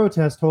at the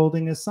protest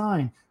holding a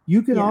sign.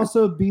 You can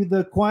also be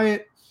the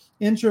quiet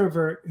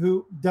introvert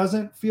who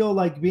doesn't feel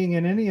like being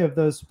in any of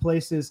those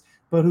places,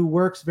 but who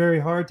works very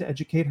hard to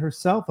educate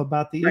herself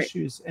about the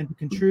issues and to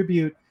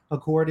contribute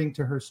according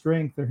to her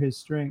strength or his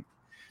strength.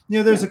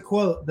 There's a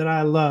quote that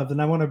I love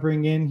and I want to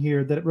bring in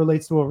here that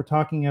relates to what we're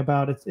talking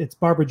about. It's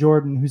Barbara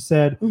Jordan who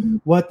said,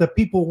 what the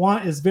people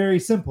want is very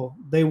simple.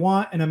 They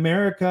want an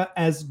America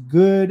as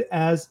good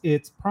as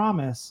its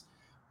promise.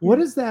 What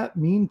does that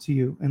mean to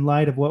you in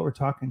light of what we're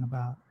talking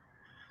about?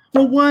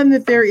 Well, one,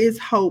 that there is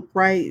hope,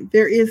 right?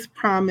 There is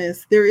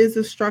promise. There is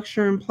a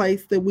structure in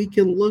place that we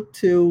can look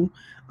to.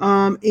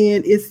 And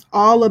it's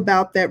all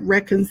about that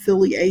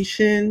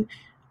reconciliation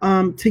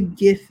to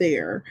get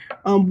there.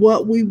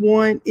 What we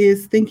want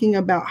is thinking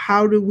about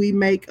how do we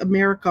make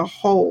America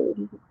whole?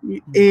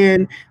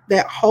 And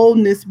that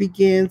wholeness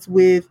begins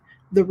with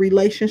the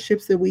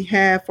relationships that we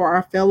have for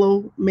our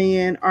fellow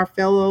man, our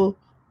fellow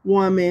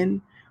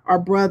woman, our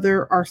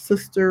brother, our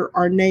sister,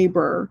 our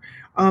neighbor.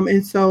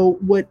 And so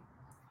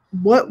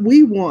what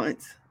we want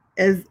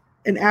as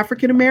an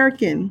African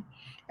American,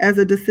 as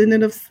a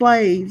descendant of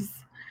slaves,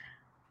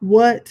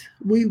 what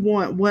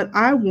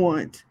I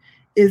want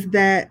is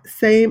that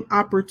same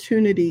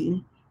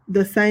opportunity,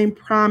 the same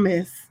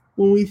promise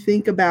when we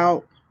think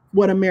about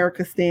what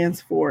America stands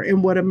for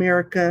and what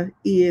America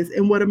is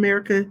and what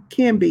America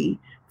can be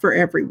for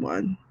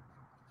everyone.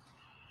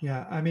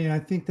 Yeah, I mean, I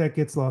think that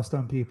gets lost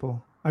on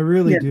people. I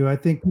really do. I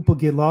think people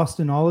get lost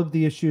in all of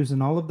the issues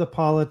and all of the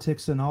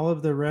politics and all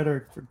of the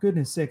rhetoric. For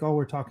goodness sake, all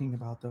we're talking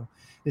about, though,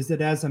 is that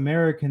as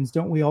Americans,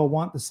 don't we all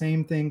want the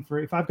same thing?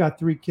 If I've got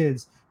 3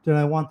 kids, then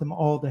I want them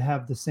all to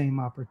have the same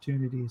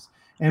opportunities.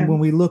 And when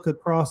we look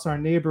across our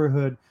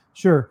neighborhood,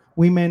 sure,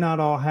 we may not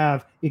all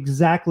have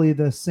exactly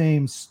the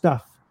same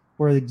stuff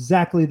or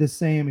exactly the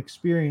same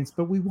experience,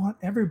 but we want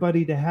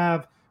everybody to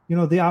have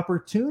the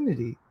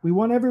opportunity. We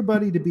want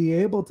everybody to be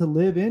able to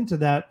live into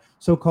that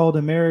so-called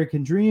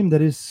American dream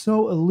that is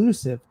so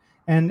elusive.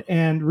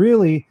 And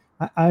really,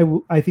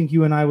 I think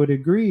you and I would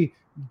agree,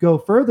 go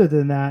further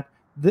than that.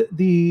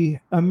 The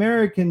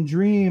American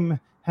dream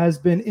has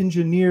been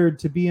engineered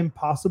to be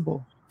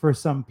impossible for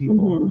some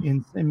people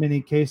in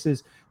many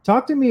cases.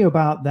 Talk to me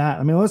about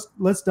that. I mean,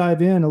 let's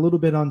dive in a little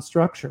bit on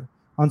structural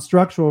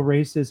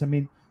racism. I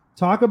mean,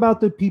 talk about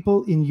the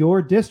people in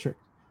your district.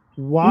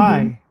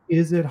 Why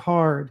is it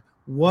hard?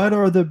 What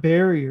are the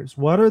barriers?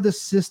 What are the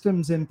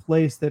systems in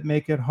place that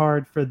make it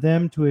hard for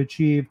them to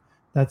achieve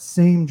that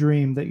same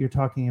dream that you're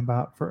talking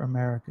about for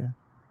America?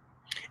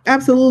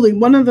 Absolutely.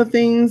 One of the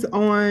things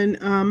on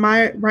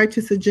my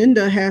righteous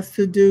agenda has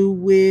to do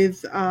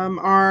with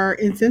our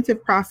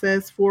incentive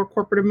process for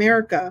corporate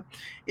America,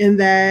 in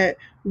that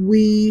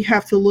we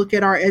have to look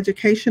at our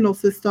educational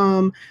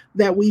system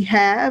that we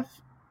have,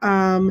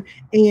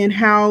 and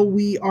how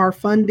we are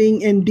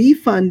funding and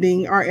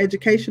defunding our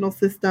educational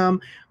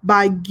system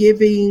by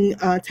giving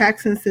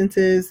tax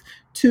incentives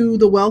to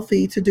the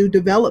wealthy to do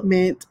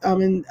development.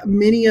 And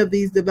many of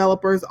these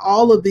developers,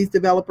 all of these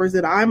developers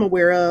that I'm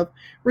aware of,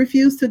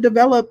 refuse to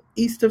develop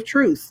east of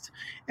Troost.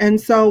 And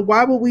so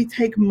why would we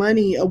take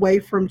money away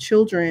from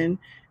children,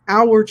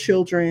 our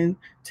children,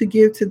 to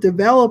give to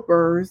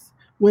developers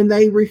when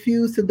they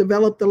refuse to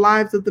develop the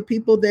lives of the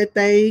people that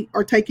they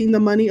are taking the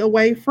money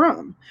away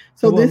from?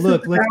 So let's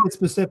get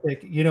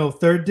specific.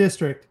 3rd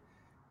District,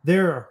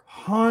 there are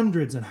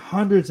hundreds and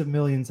hundreds of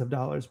millions of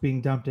dollars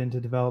being dumped into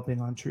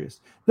developing on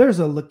Troost. There's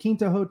a La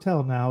Quinta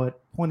Hotel now at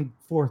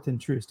 24th and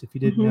Troost, if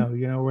you didn't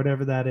know,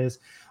 whatever that is.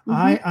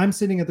 I'm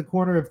sitting at the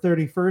corner of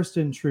 31st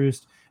and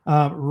Troost,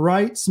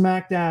 right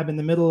smack dab in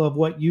the middle of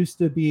what used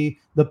to be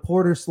the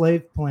Porter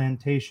slave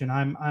plantation.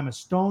 I'm a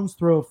stone's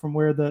throw from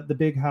where the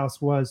big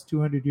house was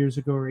 200 years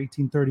ago, or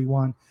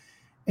 1831.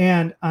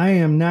 And I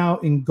am now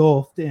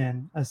engulfed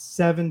in a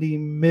 $70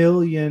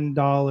 million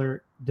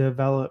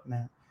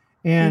development.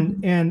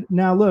 And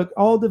now look,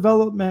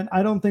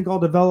 I don't think all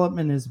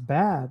development is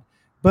bad,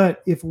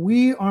 but if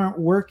we aren't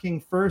working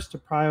first to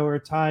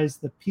prioritize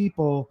the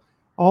people,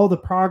 all the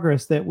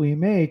progress that we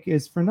make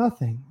is for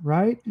nothing,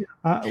 right?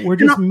 We're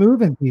just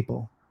moving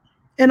people.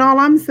 And all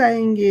I'm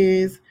saying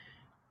is,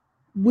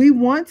 we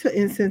want to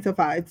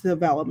incentivize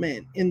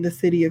development in the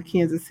city of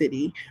Kansas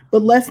City,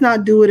 but let's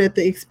not do it at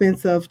the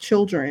expense of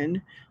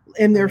children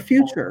and their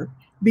future,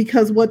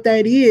 because what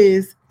that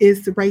is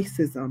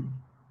racism.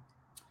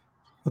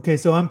 Okay,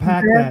 so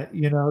unpack that.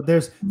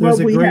 There's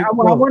a great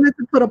quote. I wanted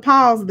to put a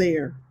pause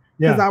there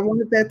because I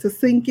wanted that to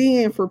sink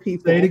in for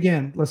people. Say it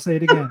again. Let's say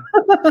it again.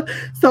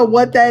 So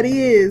what that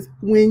is,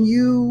 when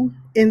you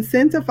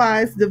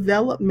incentivize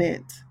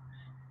development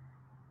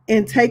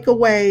and take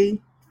away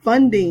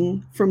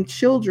funding from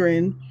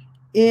children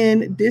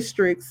in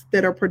districts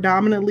that are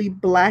predominantly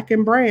Black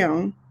and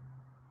brown,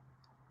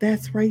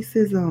 that's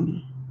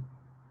racism.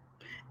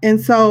 And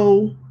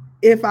so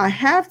if I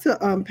have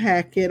to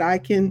unpack it, I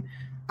can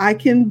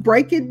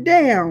break it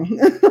down.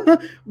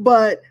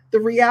 But the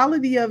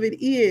reality of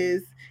it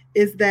is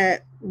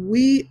that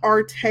we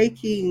are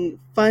taking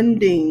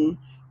funding,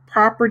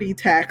 property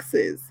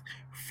taxes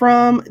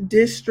from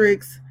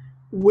districts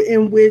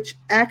in which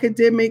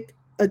academic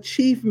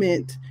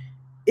achievement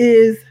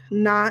is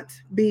not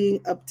being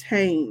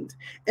obtained.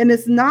 And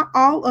it's not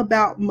all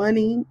about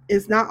money.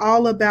 It's not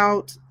all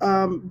about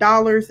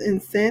dollars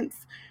and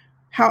cents.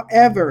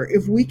 However,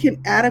 if we can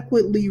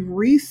adequately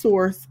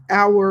resource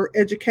our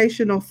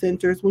educational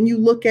centers, when you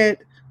look at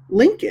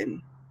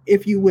Lincoln,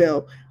 if you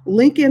will,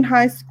 Lincoln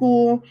High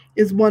School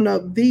is one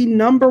of the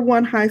number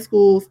one high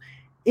schools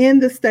in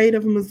the state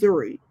of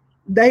Missouri.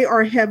 They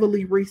are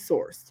heavily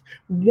resourced.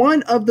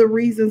 One of the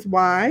reasons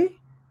why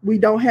we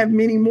don't have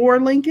many more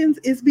Lincolns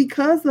is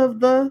because of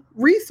the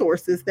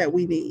resources that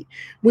we need.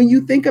 When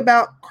you think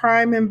about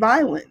crime and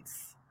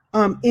violence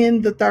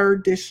in the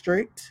third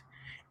district,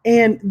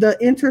 and the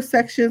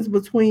intersections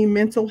between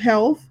mental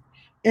health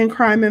and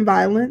crime and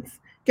violence,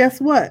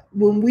 guess what?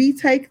 When we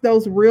take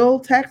those real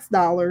tax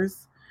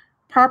dollars,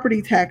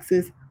 property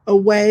taxes,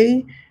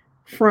 away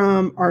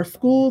from our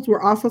schools,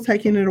 we're also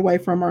taking it away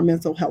from our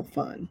mental health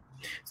fund.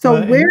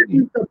 So where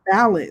is the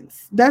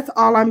balance? That's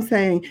all I'm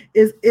saying.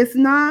 Is it's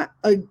not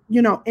a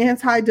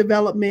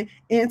anti-development,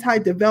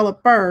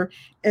 anti-developer.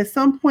 At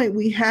some point,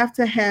 we have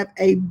to have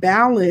a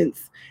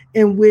balance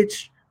in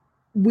which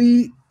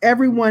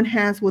everyone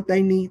has what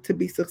they need to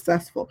be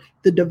successful.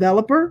 The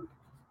developer,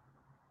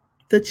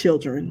 the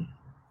children.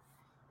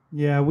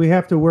 Yeah, we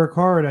have to work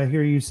hard, I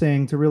hear you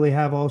saying, to really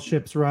have all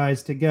ships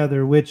rise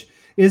together, which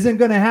isn't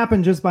going to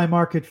happen just by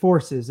market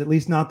forces, at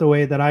least not the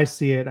way that I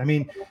see it. I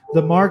mean,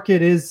 the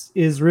market is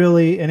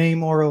really an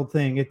amoral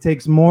thing. It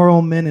takes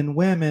moral men and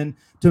women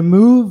to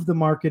move the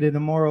market in a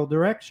moral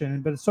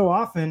direction. But so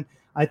often,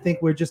 I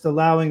think we're just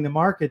allowing the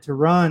market to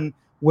run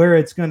where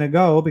it's going to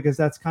go, because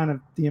that's kind of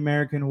the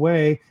American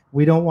way.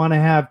 We don't want to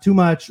have too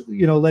much,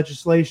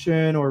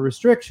 legislation or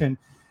restriction.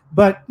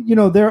 But,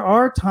 there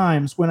are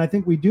times when I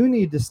think we do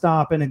need to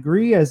stop and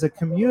agree as a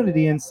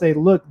community and say,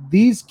 look,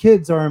 these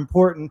kids are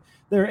important.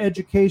 Their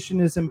education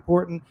is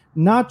important,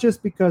 not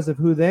just because of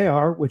who they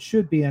are, which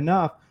should be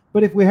enough.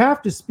 But if we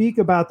have to speak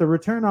about the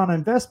return on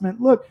investment,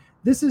 look,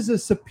 this is a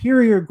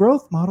superior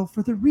growth model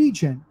for the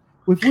region.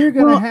 If we're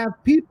going to have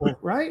people,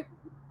 right?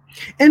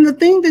 And the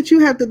thing that you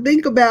have to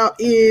think about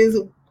is,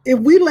 if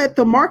we let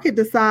the market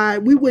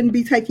decide, we wouldn't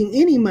be taking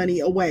any money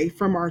away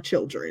from our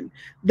children.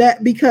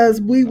 That because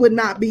we would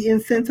not be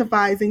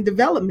incentivizing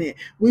development.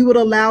 We would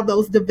allow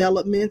those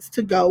developments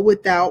to go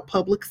without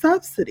public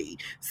subsidy.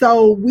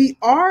 So we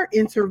are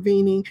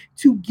intervening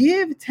to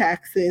give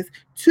taxes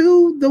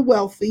to the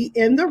wealthy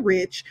and the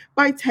rich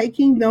by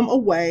taking them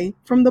away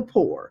from the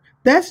poor.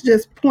 That's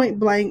just point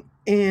blank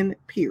and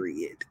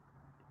period.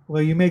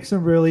 Well, you make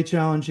some really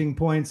challenging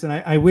points, and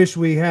I wish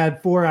we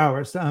had 4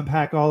 hours to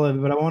unpack all of it,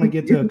 but I want to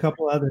get to a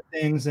couple other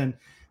things, and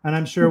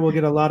I'm sure we'll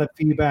get a lot of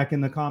feedback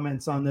in the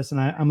comments on this,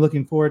 and I'm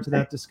looking forward to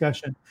that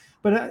discussion.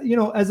 But,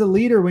 as a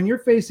leader, when you're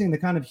facing the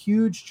kind of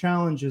huge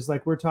challenges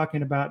like we're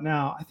talking about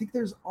now, I think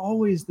there's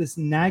always this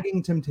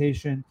nagging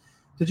temptation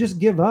to just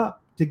give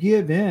up, to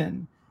give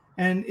in.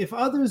 And if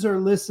others are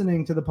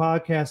listening to the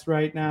podcast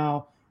right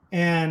now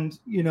and,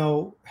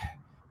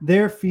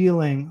 they're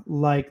feeling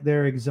like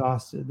they're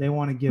exhausted, they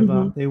want to give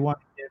up, they want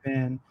to give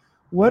in,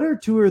 what are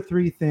 2 or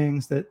 3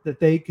 things that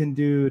they can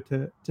do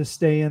to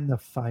stay in the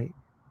fight?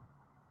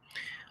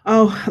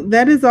 Oh,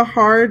 that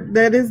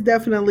is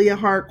definitely a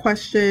hard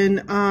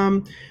question.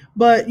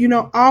 But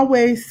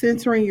always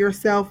centering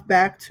yourself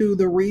back to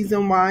the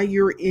reason why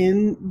you're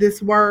in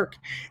this work.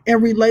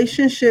 And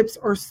relationships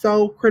are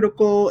so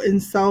critical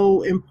and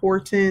so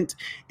important.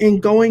 And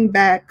going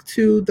back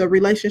to the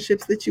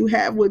relationships that you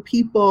have with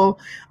people,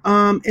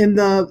 and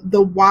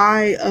the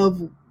why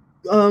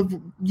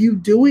of you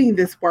doing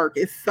this work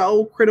is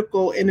so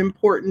critical and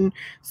important.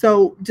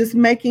 So just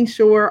making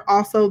sure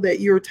also that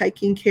you're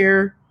taking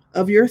care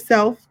of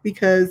yourself,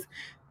 because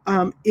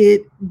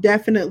it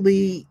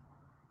definitely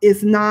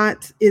is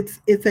not, it's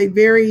a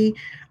very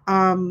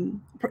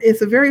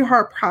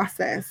hard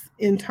process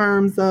in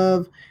terms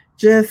of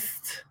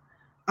just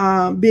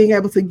being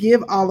able to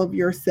give all of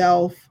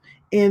yourself.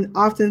 And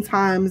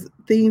oftentimes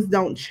things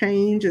don't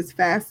change as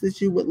fast as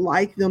you would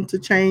like them to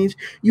change.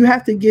 You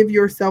have to give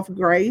yourself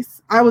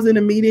grace. I was in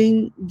a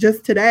meeting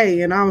just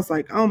today and I was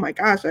like, oh my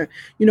gosh, I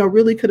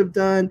really could have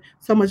done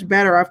so much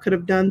better. I could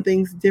have done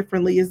things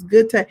differently. It's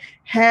good to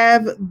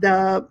have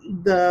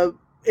the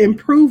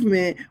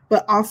improvement,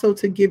 but also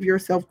to give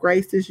yourself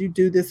grace as you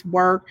do this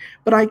work.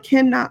 But I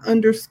cannot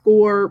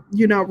underscore,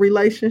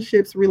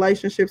 relationships,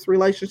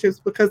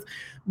 because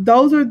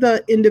those are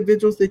the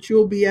individuals that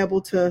you'll be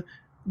able to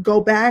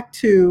go back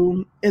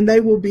to, and they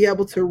will be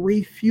able to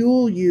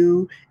refuel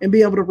you and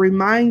be able to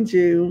remind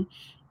you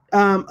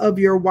of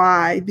your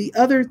why. The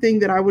other thing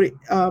that I would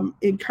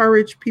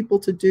encourage people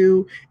to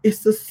do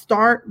is to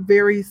start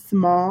very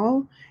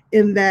small,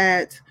 in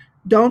that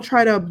don't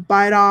try to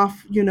bite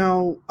off,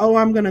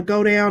 I'm going to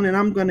go down and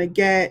I'm going to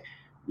get,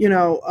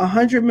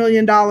 $100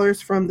 million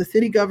from the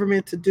city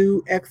government to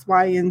do X,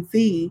 Y, and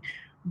Z.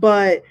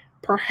 But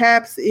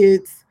perhaps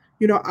it's,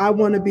 I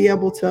want to be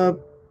able to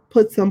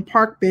put some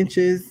park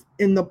benches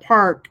in the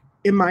park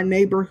in my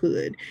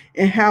neighborhood.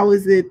 And how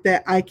is it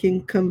that I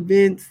can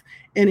convince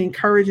and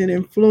encourage and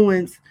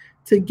influence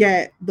to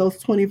get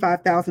those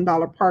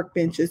 $25,000 park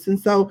benches? And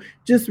so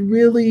just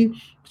really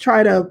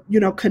try to,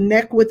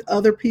 connect with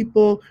other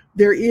people.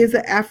 There is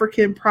an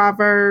African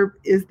proverb,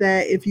 is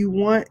that if you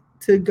want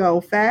to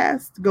go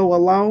fast, go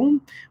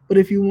alone. But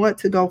if you want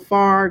to go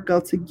far, go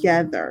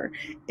together.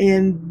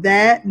 And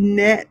that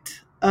net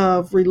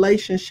of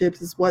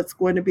relationships is what's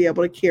going to be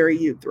able to carry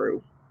you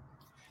through.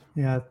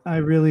 Yeah, I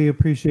really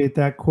appreciate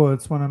that quote.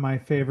 It's one of my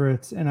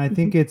favorites. And I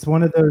think it's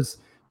one of those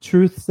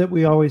truths that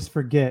we always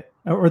forget,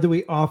 or that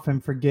we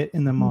often forget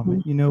in the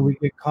moment. You know, we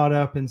get caught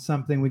up in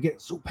something, we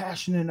get so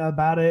passionate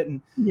about it.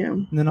 And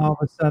then all of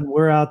a sudden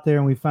we're out there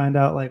and we find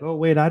out like, oh,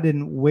 wait, I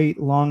didn't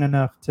wait long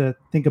enough to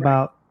think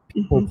about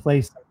people,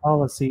 place, and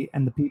policy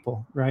and the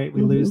people, right?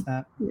 We lose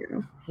that.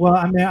 Well,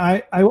 I mean,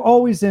 I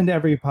always end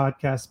every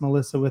podcast,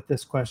 Melissa, with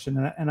this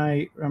question. And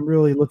I'm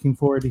really looking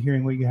forward to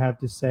hearing what you have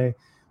to say.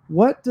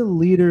 What do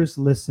leaders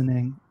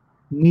listening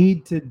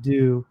need to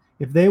do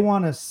if they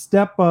want to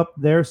step up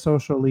their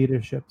social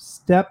leadership,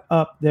 step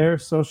up their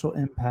social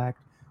impact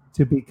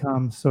to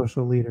become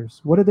social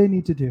leaders? What do they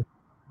need to do?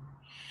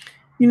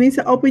 You need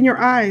to open your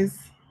eyes.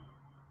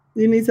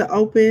 You need to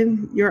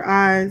open your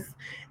eyes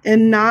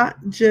and not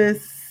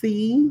just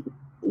see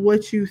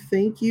what you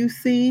think you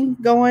see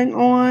going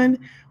on,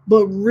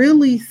 but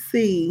really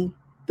see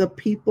the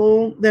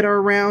people that are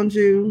around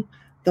you,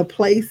 the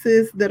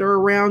places that are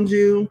around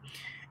you,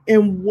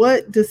 and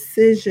what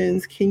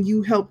decisions can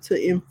you help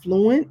to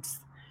influence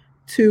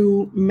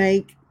to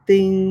make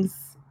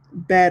things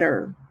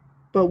better.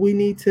 But we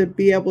need to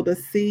be able to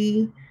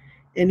see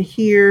and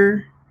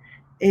hear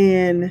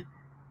and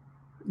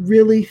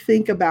really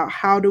think about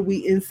how do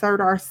we insert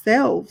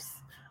ourselves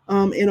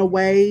in a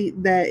way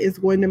that is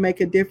going to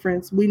make a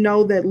difference. We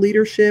know that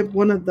leadership,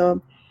 one of the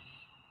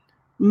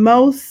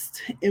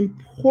most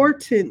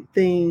important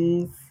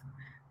things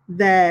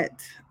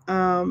that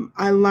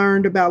I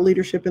learned about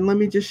leadership, and let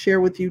me just share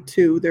with you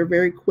two. They're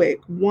very quick.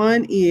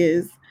 One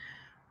is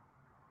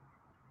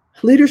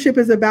leadership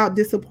is about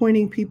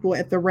disappointing people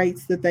at the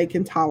rates that they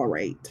can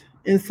tolerate.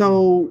 And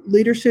so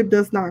leadership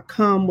does not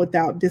come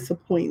without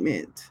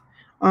disappointment.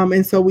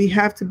 And so we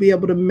have to be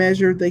able to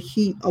measure the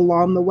heat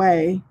along the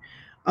way.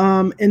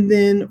 And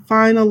then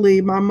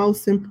finally, my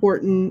most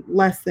important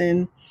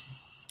lesson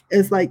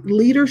is like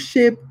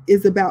leadership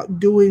is about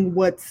doing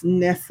what's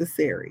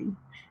necessary.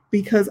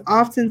 Because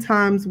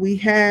oftentimes we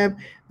have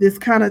this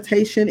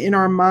connotation in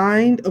our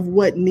mind of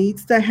what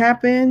needs to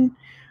happen,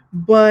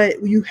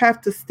 but you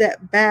have to step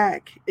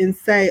back and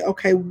say,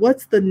 okay,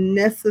 what's the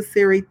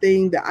necessary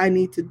thing that I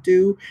need to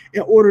do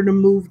in order to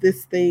move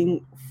this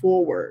thing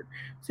forward?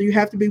 So you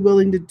have to be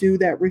willing to do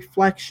that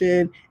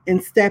reflection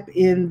and step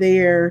in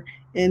there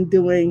and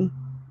doing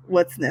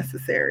what's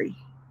necessary.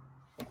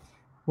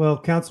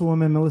 Well,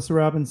 Councilwoman Melissa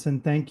Robinson,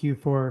 thank you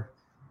for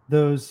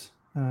those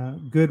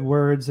good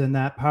words and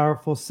that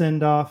powerful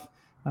send-off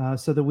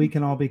so that we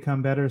can all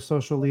become better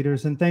social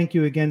leaders. And thank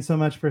you again so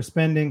much for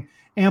spending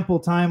ample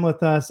time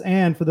with us.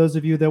 And for those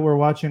of you that were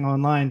watching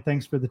online,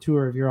 thanks for the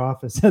tour of your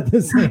office at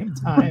the same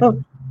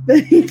time.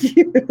 Thank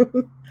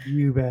you.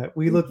 You bet.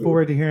 We look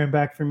forward to hearing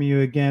back from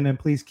you again. And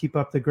please keep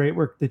up the great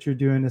work that you're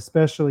doing,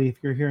 especially if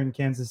you're here in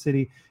Kansas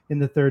City in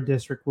the 3rd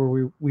District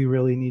where we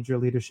really need your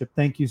leadership.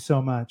 Thank you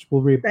so much.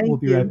 We'll be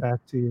right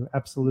back to you.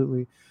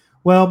 Absolutely.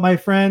 Well, my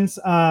friends,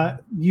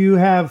 you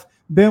have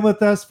been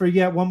with us for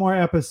yet one more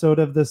episode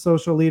of the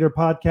Social Leader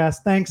Podcast.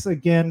 Thanks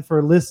again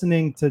for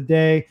listening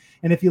today.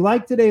 And if you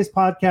like today's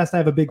podcast, I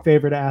have a big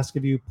favor to ask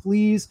of you.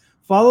 Please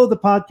follow the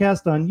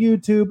podcast on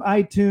YouTube,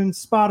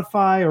 iTunes,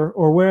 Spotify,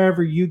 or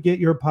wherever you get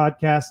your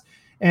podcast,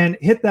 and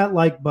hit that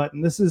like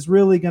button. This is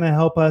really going to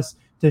help us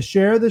to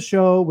share the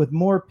show with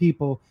more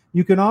people.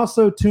 You can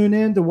also tune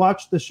in to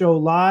watch the show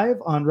live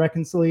on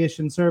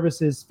Reconciliation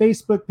Services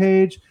Facebook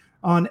page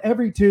on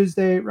every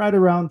Tuesday right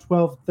around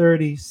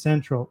 12:30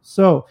 Central.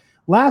 So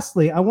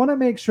lastly, I want to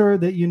make sure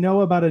that you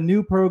know about a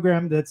new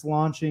program that's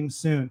launching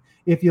soon.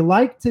 If you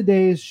like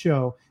today's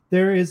show,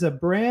 there is a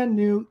brand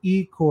new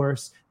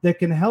e-course that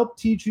can help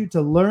teach you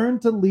to learn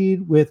to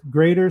lead with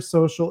greater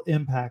social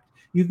impact.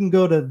 You can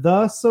go to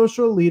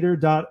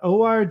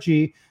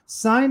thesocialleader.org,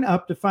 sign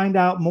up to find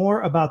out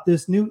more about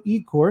this new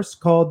e-course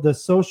called the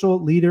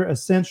Social Leader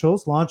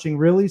Essentials, launching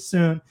really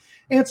soon.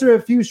 Answer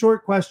a few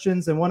short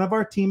questions, and one of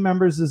our team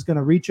members is going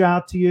to reach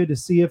out to you to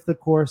see if the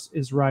course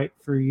is right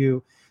for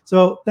you.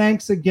 So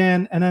thanks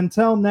again. And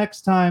until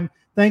next time,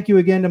 thank you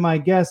again to my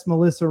guest,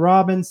 Melissa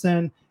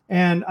Robinson.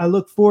 And I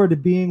look forward to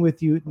being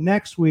with you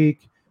next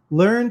week.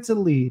 Learn to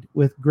lead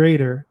with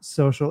greater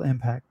social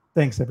impact.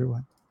 Thanks,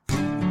 everyone.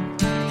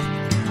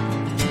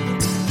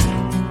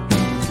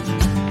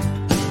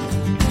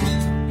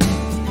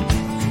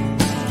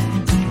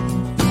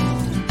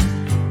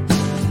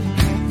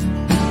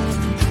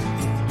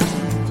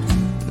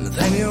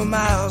 Nathaniel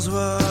Miles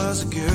was a good